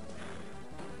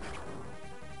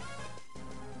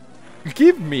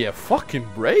 Give me a fucking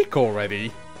break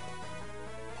already.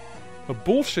 The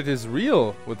bullshit is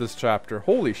real with this chapter.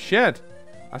 Holy shit.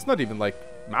 That's not even like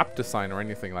map design or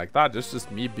anything like that. That's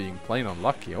just me being plain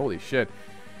unlucky. Holy shit.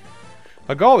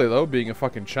 Agali though, being a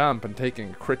fucking champ and taking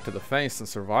a crit to the face and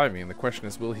surviving. And the question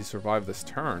is, will he survive this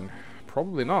turn?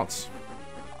 Probably not.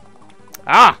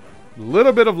 Ah!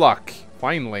 Little bit of luck.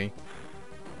 Finally.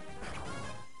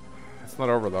 It's not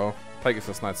over though.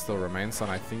 Pegasus Knight still remains, and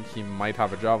I think he might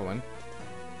have a javelin.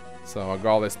 So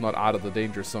Agal is not out of the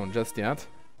danger zone just yet.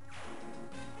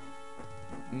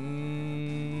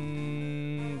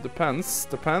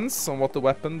 Depends on what the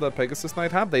weapon the Pegasus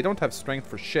Knight have. They don't have strength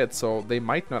for shit, so they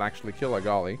might not actually kill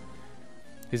Agali.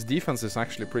 His defense is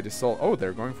actually pretty solid. Oh,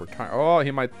 they're going for time. Oh,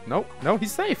 he might... No,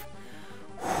 he's safe.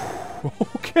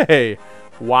 Okay.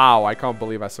 Wow, I can't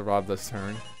believe I survived this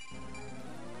turn.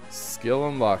 Skill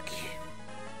and luck.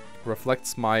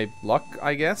 Reflects my luck,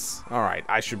 I guess. Alright,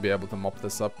 I should be able to mop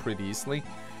this up pretty easily.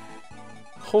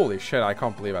 Holy shit, I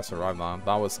can't believe I survived that.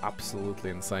 That was absolutely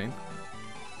insane.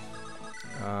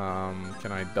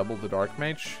 Can I double the Dark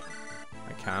Mage?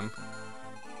 I can.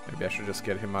 Maybe I should just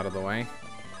get him out of the way.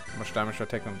 How much damage should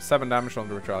I take him? 7 damage on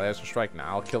the Retaliation Strike. Now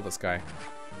I'll kill this guy.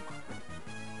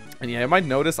 And yeah, you might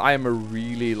notice I am a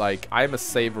really, like, I'm a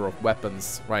saver of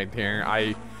weapons right here.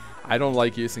 I don't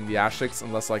like using the Ashix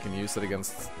unless I can use it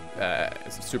against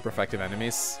super effective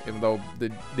enemies. Even though the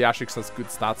Ashix has good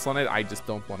stats on it, I just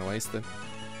don't want to waste it.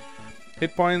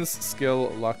 Hit points, skill,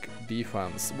 luck,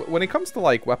 defense. When it comes to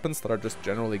like weapons that are just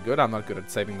generally good, I'm not good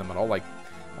at saving them at all. Like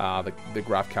the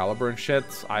Graph Caliber and shit,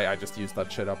 I just use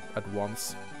that shit up at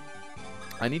once.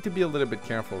 I need to be a little bit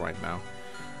careful right now,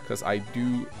 because I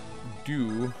do...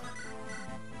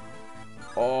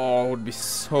 Oh, it would be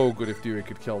so good if Dewey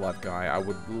could kill that guy. I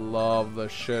would love the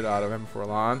shit out of him for a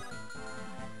lot.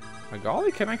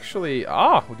 Agali can actually...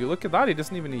 Ah, would you look at that? He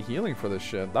doesn't even need healing for this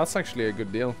shit. That's actually a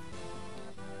good deal.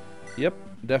 Yep,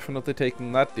 definitely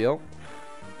taking that deal.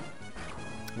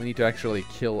 We need to actually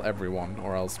kill everyone,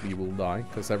 or else we will die,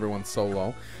 because everyone's so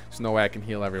low. There's no way I can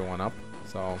heal everyone up.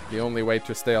 So, the only way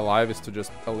to stay alive is to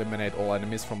just eliminate all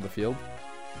enemies from the field.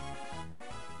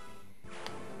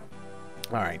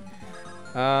 Alright.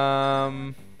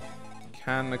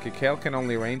 Okay, Kale can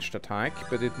only ranged attack,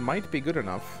 but it might be good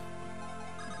enough.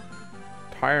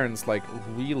 Tyrant's like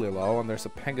really low, and there's a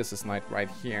Pegasus Knight right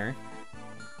here.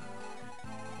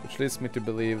 Which leads me to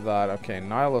believe that, okay,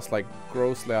 Nyla's like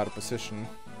grossly out of position.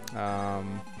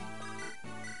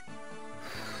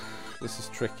 This is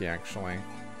tricky actually.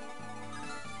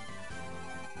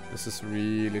 This is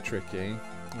really tricky.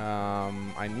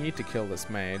 I need to kill this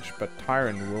mage, but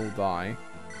Tyrant will die.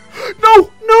 No!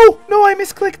 I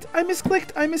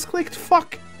misclicked!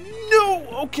 Fuck! No!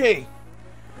 Okay!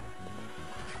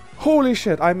 Holy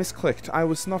shit, I misclicked. I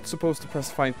was not supposed to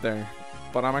press fight there,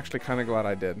 but I'm actually kind of glad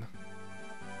I did.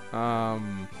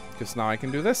 Because now I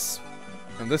can do this,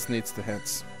 and this needs to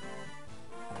hit.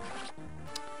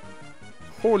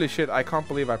 Holy shit, I can't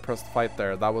believe I pressed fight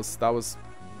there. That was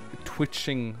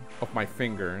twitching of my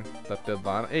finger that did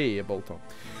that. Hey, Bolton.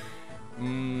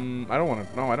 I don't want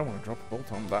to. No, I don't want to drop a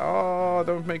bolt on that. Oh,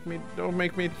 don't make me. Don't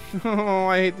make me. Oh,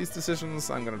 I hate these decisions.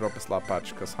 I'm gonna drop a slap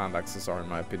patch because hand axes are, in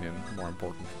my opinion, more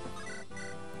important.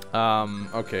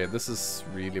 Okay, this is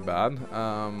really bad.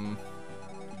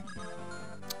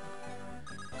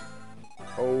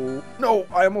 Oh no!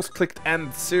 I almost clicked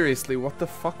end. Seriously, what the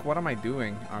fuck? What am I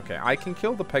doing? Okay, I can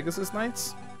kill the Pegasus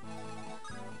Knights.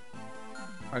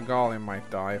 A Golly might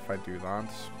die if I do that.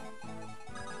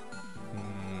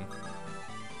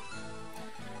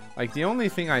 Like, the only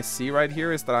thing I see right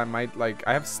here is that I might, like,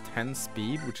 I have 10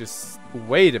 speed, which is...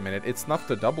 Wait a minute, it's enough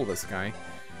to double this guy.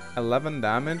 11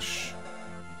 damage.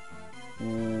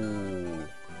 Ooh.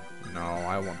 No,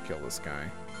 I won't kill this guy.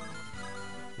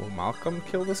 Will Malcolm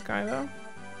kill this guy, though?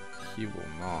 He will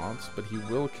not, but he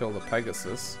will kill the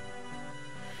Pegasus.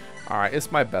 Alright,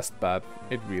 it's my best bet.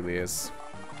 It really is.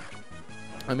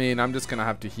 I mean, I'm just gonna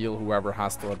have to heal whoever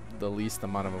has the least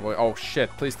amount of avoid. Oh shit,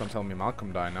 please don't tell me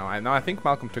Malcolm died now. I think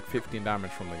Malcolm took 15 damage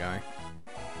from the guy.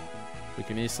 We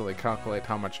can easily calculate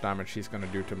how much damage he's gonna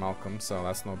do to Malcolm, so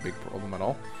that's no big problem at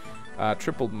all.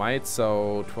 Tripled might,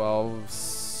 so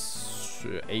 12,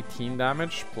 18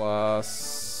 damage plus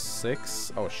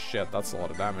 6. Oh shit, that's a lot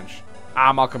of damage.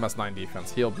 Ah, Malcolm has 9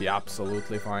 defense. He'll be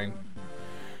absolutely fine.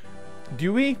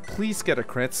 Dewey, please get a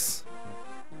crits.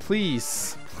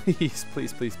 Please. Please,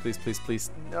 please, please, please, please, please.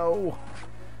 No.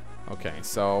 Okay,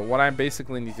 so what I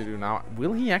basically need to do now...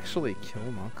 Will he actually kill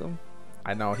Malcolm?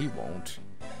 I know he won't.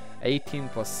 18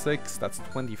 plus 6, that's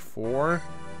 24.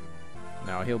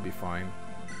 No, he'll be fine.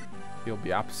 He'll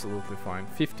be absolutely fine.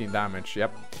 15 damage,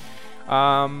 yep.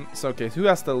 So, okay, who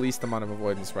has the least amount of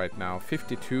avoidance right now?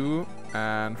 52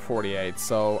 and 48.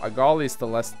 So, Agali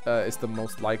is the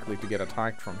most likely to get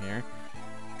attacked from here.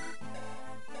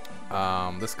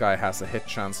 This guy has a hit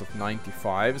chance of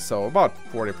 95, so about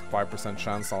 45%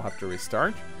 chance I'll have to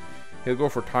restart. He'll go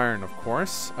for Tyrant, of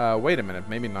course. Wait a minute,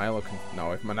 maybe Nyla can...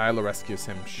 No, if Nyla rescues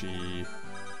him, she...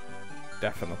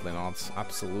 Definitely not.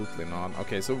 Absolutely not.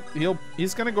 Okay, so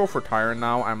he's gonna go for Tyrant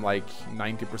now. I'm like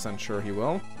 90% sure he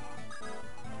will.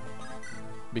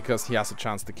 Because he has a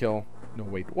chance to kill... No,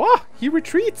 wait. What? He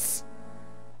retreats!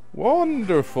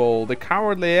 Wonderful! The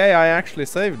cowardly AI actually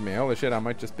saved me. Holy shit, I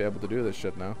might just be able to do this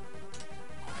shit now.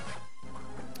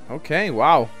 Okay,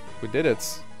 wow. We did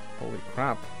it. Holy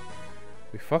crap.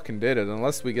 We fucking did it.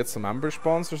 Unless we get some ambush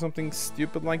spawns or something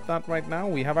stupid like that right now,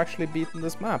 we have actually beaten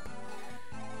this map.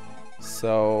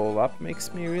 So, that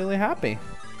makes me really happy.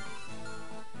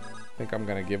 I think I'm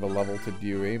gonna give a level to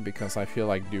Dewey, because I feel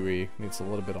like Dewey needs a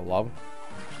little bit of love.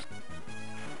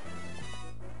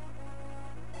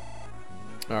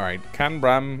 Alright, can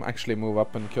Bram actually move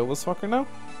up and kill this fucker now?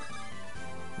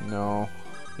 No,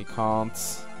 he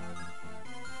can't.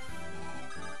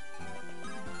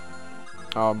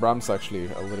 Oh, Bram's actually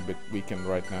a little bit weakened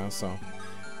right now, so...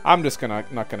 I'm just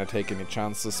not gonna take any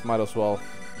chances. Might as well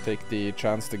take the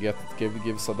chance to give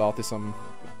Sadati some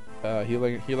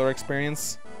healer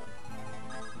experience.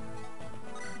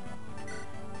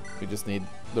 We just need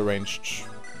the ranged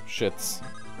shits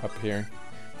up here.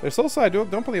 There's also, I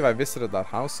don't believe I visited that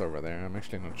house over there. I'm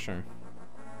actually not sure.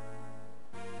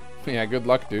 Yeah, good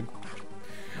luck, dude.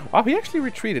 Wow, he actually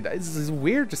retreated. It's a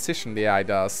weird decision the AI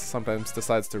does. Sometimes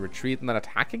decides to retreat and then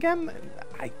attack again.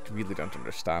 I really don't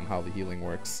understand how the healing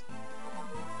works.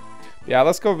 Yeah,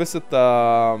 let's go visit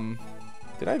the...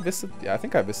 Did I visit? Yeah, I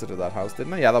think I visited that house,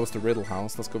 didn't I? Yeah, that was the Riddle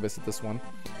house. Let's go visit this one.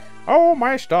 Oh,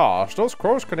 my stars. Those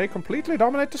crows can completely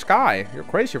dominate the sky. You're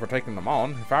crazy for taking them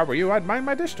on. If I were you, I'd mind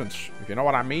my distance. If you know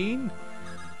what I mean.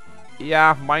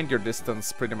 Yeah, mind your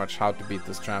distance. Pretty much how to beat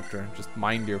this chapter. Just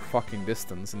mind your fucking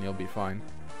distance and you'll be fine.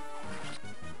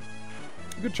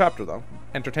 Good chapter, though.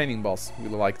 Entertaining boss.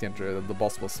 Really liked the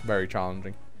boss was very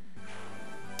challenging.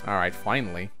 Alright,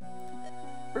 finally.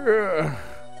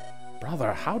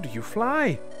 Brother, how do you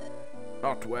fly?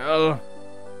 Not well.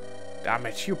 Damn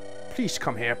it, you... Please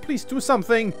come here. Please do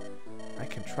something. I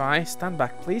can try. Stand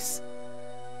back, please.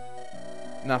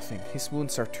 Nothing. His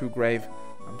wounds are too grave.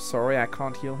 I'm sorry I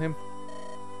can't heal him.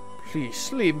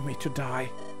 Please, leave me to die.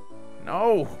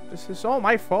 No, this is all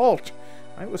my fault.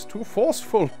 I was too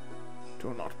forceful.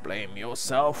 Do not blame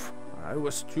yourself. I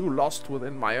was too lost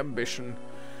within my ambition.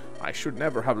 I should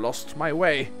never have lost my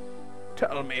way.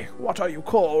 Tell me, what are you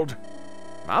called?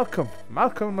 Malcolm.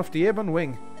 Malcolm of the Ebon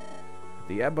Wing.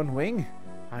 The Ebon Wing?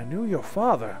 I knew your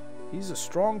father. He's a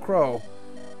strong crow.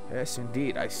 Yes,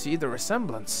 indeed, I see the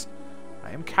resemblance.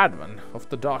 I am Cadvan of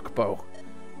the Dark Bow.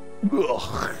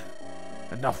 Ugh.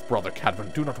 Enough, brother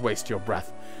Cadvan. Do not waste your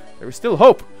breath. There is still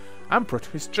hope.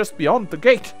 Amprut is just beyond the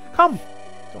gate. Come.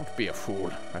 Don't be a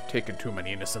fool. I've taken too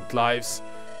many innocent lives.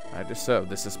 I deserve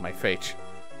this as my fate.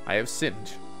 I have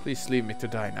sinned. Please leave me to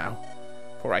die now,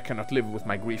 for I cannot live with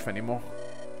my grief anymore.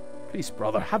 Please,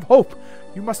 brother, have hope.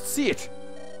 You must see it.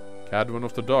 Cadwin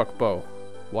of the Dark Bow,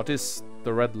 what is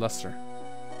the Red Luster?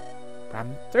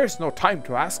 Bram, there is no time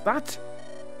to ask that.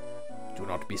 Do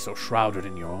not be so shrouded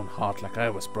in your own heart like I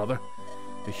was, brother.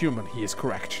 The human, he is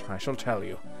correct, I shall tell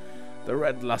you. The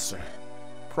Red Luster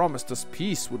promised us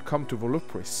peace would come to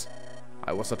Volupris.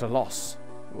 I was at a loss.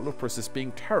 Volupris is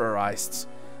being terrorized.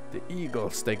 The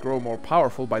eagles, they grow more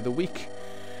powerful by the week.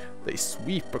 They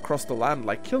sweep across the land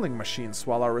like killing machines,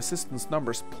 while our resistance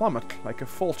numbers plummet like a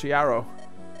faulty arrow.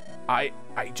 I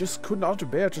just could not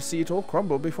bear to see it all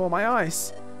crumble before my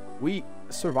eyes. We,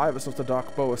 survivors of the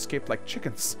Dark Bow, escaped like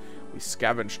chickens. We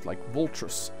scavenged like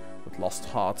vultures, with lost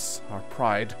hearts, our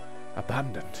pride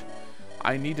abandoned.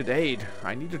 I needed aid.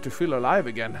 I needed to feel alive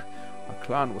again. Our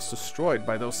clan was destroyed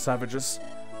by those savages.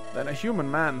 Then a human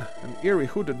man, an eerie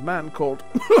hooded man called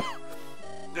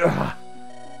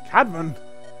Cadwin.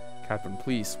 Cadwin,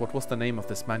 please, what was the name of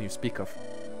this man you speak of?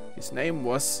 His name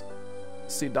was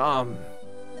Sidan.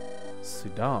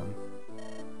 Sidan?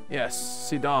 Yes,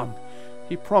 Sidan.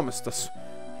 He promised us.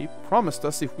 He promised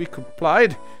us if we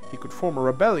complied, he could form a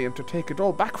rebellion to take it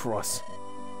all back for us.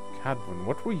 Cadwin,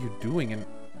 what were you doing in...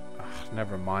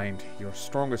 never mind. Your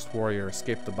strongest warrior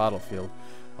escaped the battlefield,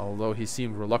 although he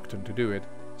seemed reluctant to do it.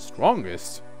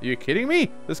 Strongest? Are you kidding me?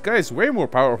 This guy is way more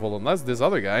powerful than this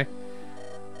other guy.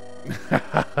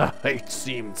 It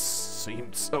seemed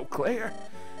so clear.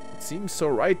 It seemed so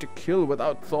right to kill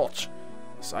without thought.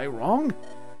 Was I wrong?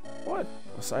 What?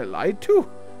 Was I lied to?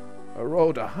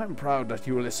 Rhoda, I'm proud that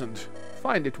you listened.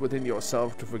 Find it within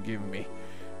yourself to forgive me.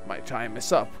 My time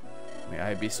is up. May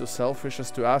I be so selfish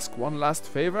as to ask one last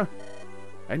favor?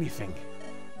 Anything.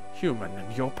 Human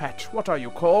and your pet, what are you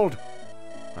called?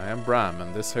 I am Bram,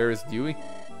 and this here is Dewey.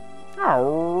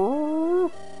 Oh.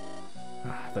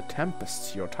 The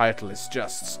Tempests, your title is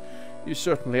just. You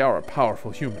certainly are a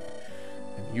powerful human.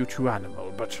 And you two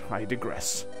animal, but I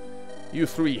digress. You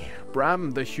three,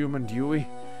 Bram, the human Dewey,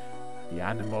 the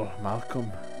animal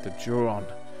Malcolm, the Juron,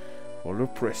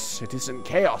 Volupris, it is in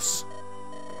chaos.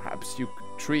 Perhaps you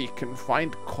three can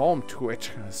find calm to it,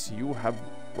 as you have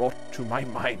brought to my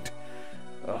mind.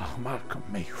 Oh, Malcolm,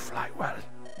 may you fly well.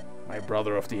 My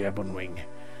brother of the Ebon Wing,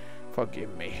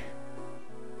 forgive me.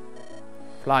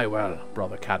 Fly well,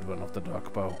 brother Cadwin of the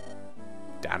Dark Bow.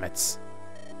 Damn it.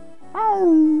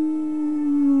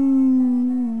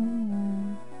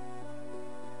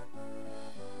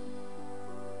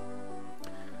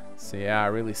 So yeah,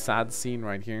 a really sad scene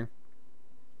right here.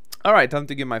 Alright, time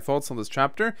to give my thoughts on this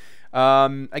chapter.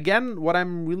 Again, what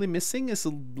I'm really missing is a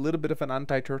little bit of an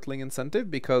anti-turtling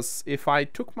incentive, because if I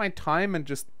took my time and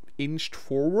just inched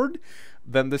forward,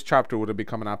 then this chapter would have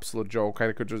become an absolute joke.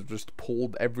 I could just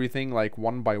pulled everything like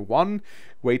one by one,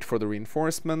 wait for the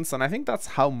reinforcements, and I think that's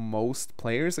how most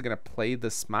players are going to play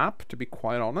this map, to be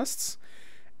quite honest.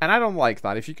 And I don't like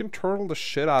that. If you can turtle the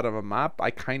shit out of a map,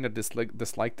 I kind of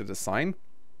dislike the design.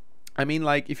 I mean,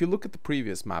 like, if you look at the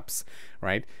previous maps,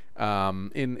 right?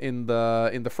 In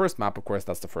the first map, of course,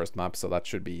 that's the first map, so that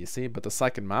should be easy. But the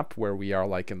second map, where we are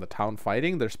like in the town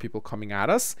fighting, there's people coming at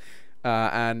us.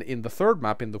 And in the third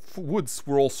map, in the woods,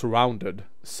 we're all surrounded,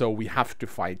 so we have to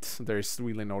fight. There's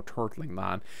really no turtling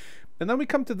that. And then we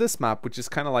come to this map, which is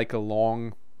kind of like a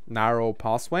long, narrow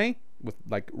pathway with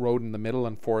like road in the middle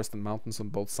and forest and mountains on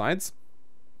both sides.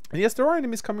 And yes, there are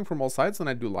enemies coming from all sides, and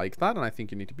I do like that, and I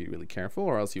think you need to be really careful,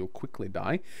 or else you'll quickly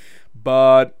die.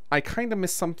 But I kind of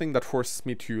miss something that forces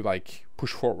me to, like,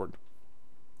 push forward.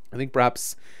 I think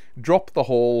perhaps drop the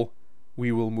whole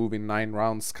we will move in 9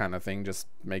 rounds kind of thing, just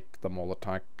make them all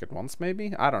attack at once,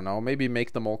 maybe? I don't know, maybe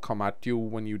make them all come at you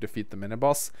when you defeat the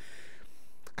mini-boss.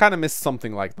 Kind of missed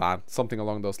something like that, something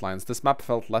along those lines. This map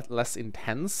felt less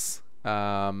intense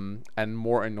and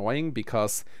more annoying,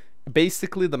 because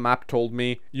basically the map told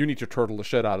me you need to turtle the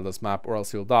shit out of this map or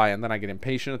else you'll die, and then I get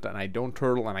impatient and I don't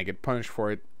turtle and I get punished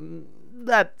for it.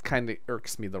 That kind of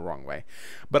irks me the wrong way.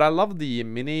 But I love the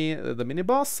mini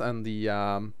boss and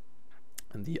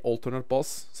the alternate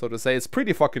boss, so to say. It's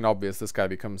pretty fucking obvious this guy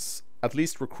becomes at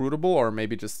least recruitable, or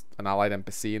maybe just an allied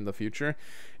NPC in the future.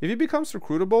 If he becomes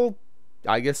recruitable,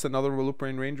 I guess another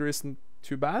Voluprin Ranger isn't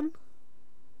too bad,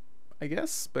 I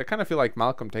guess. But I kind of feel like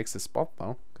Malcolm takes his spot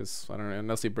though, because I don't know,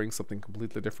 unless he brings something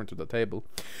completely different to the table.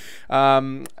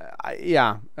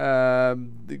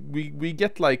 We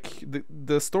get like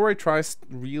the story tries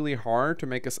really hard to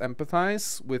make us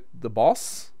empathize with the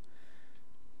boss.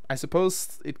 I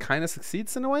suppose it kind of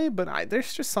succeeds in a way, but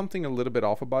there's just something a little bit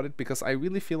off about it, because I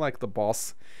really feel like the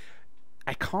boss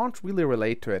I can't really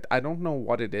relate to it. I don't know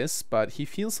what it is, but he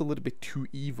feels a little bit too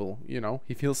evil, you know?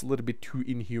 He feels a little bit too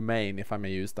inhumane, if I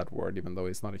may use that word, even though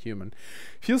he's not a human.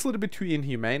 Feels a little bit too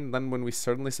inhumane, and then when we're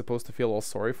suddenly supposed to feel all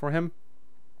sorry for him,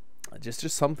 just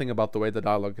something about the way the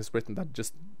dialogue is written that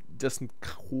just doesn't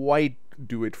quite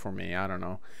do it for me. I don't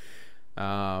know.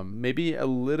 Maybe a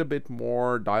little bit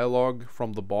more dialogue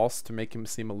from the boss to make him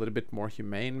seem a little bit more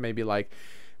humane. Maybe like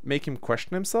make him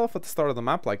question himself at the start of the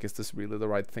map, like, is this really the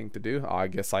right thing to do? I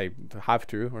guess I have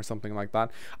to, or something like that.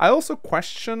 I also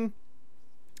question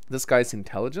this guy's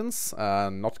intelligence,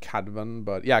 not Cadvan,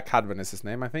 but yeah, Cadvan is his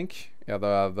name, I think. Yeah,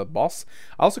 the boss.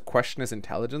 I also question his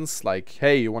intelligence, like,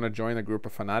 hey, you want to join a group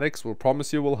of fanatics? We'll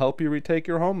promise you we'll help you retake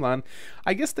your homeland.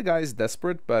 I guess the guy's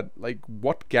desperate, but like,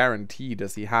 what guarantee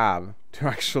does he have to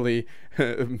actually,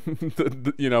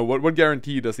 you know, what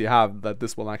guarantee does he have that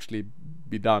this will actually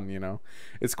be done, you know?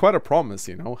 It's quite a promise,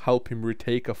 you know, help him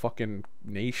retake a fucking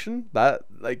nation. That,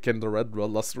 like, can the Red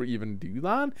Luster even do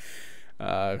that?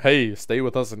 Hey, stay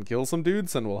with us and kill some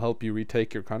dudes and we'll help you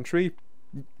retake your country.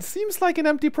 Seems like an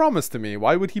empty promise to me.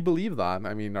 Why would he believe that?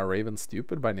 I mean, are ravens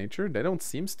stupid by nature? They don't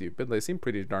seem stupid. They seem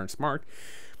pretty darn smart.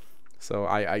 So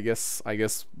I guess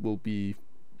we'll be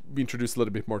introduced a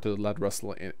little bit more to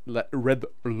the Red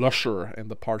Lusher in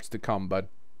the parts to come, but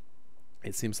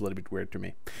it seems a little bit weird to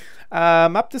me.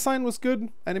 Map design was good.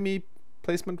 Enemy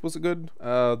placement was good.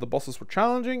 The bosses were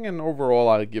challenging, and overall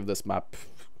I give this map,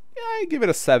 yeah, I give it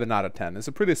a 7 out of 10. It's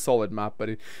a pretty solid map,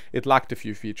 but it lacked a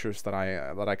few features that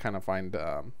I kind of find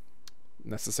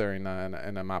necessary in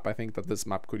a map. I think that this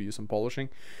map could use some polishing.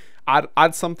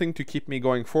 Add something to keep me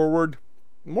going forward.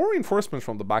 More reinforcements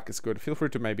from the back is good. Feel free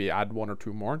to maybe add 1 or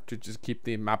 2 more to just keep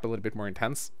the map a little bit more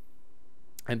intense.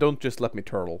 And don't just let me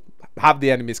turtle. Have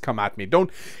the enemies come at me.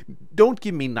 Don't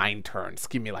give me 9 turns.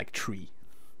 Give me like 3.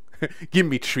 Give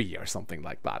me 3 or something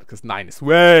like that, because 9 is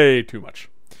way too much.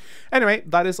 Anyway,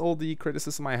 that is all the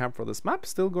criticism I have for this map.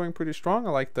 Still going pretty strong.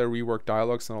 I like the reworked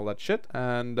dialogues and all that shit.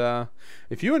 And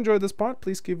if you enjoyed this part,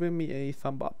 please give me a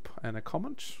thumb up and a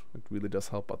comment. It really does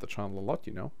help out the channel a lot,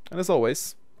 you know. And as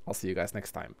always, I'll see you guys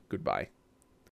next time. Goodbye.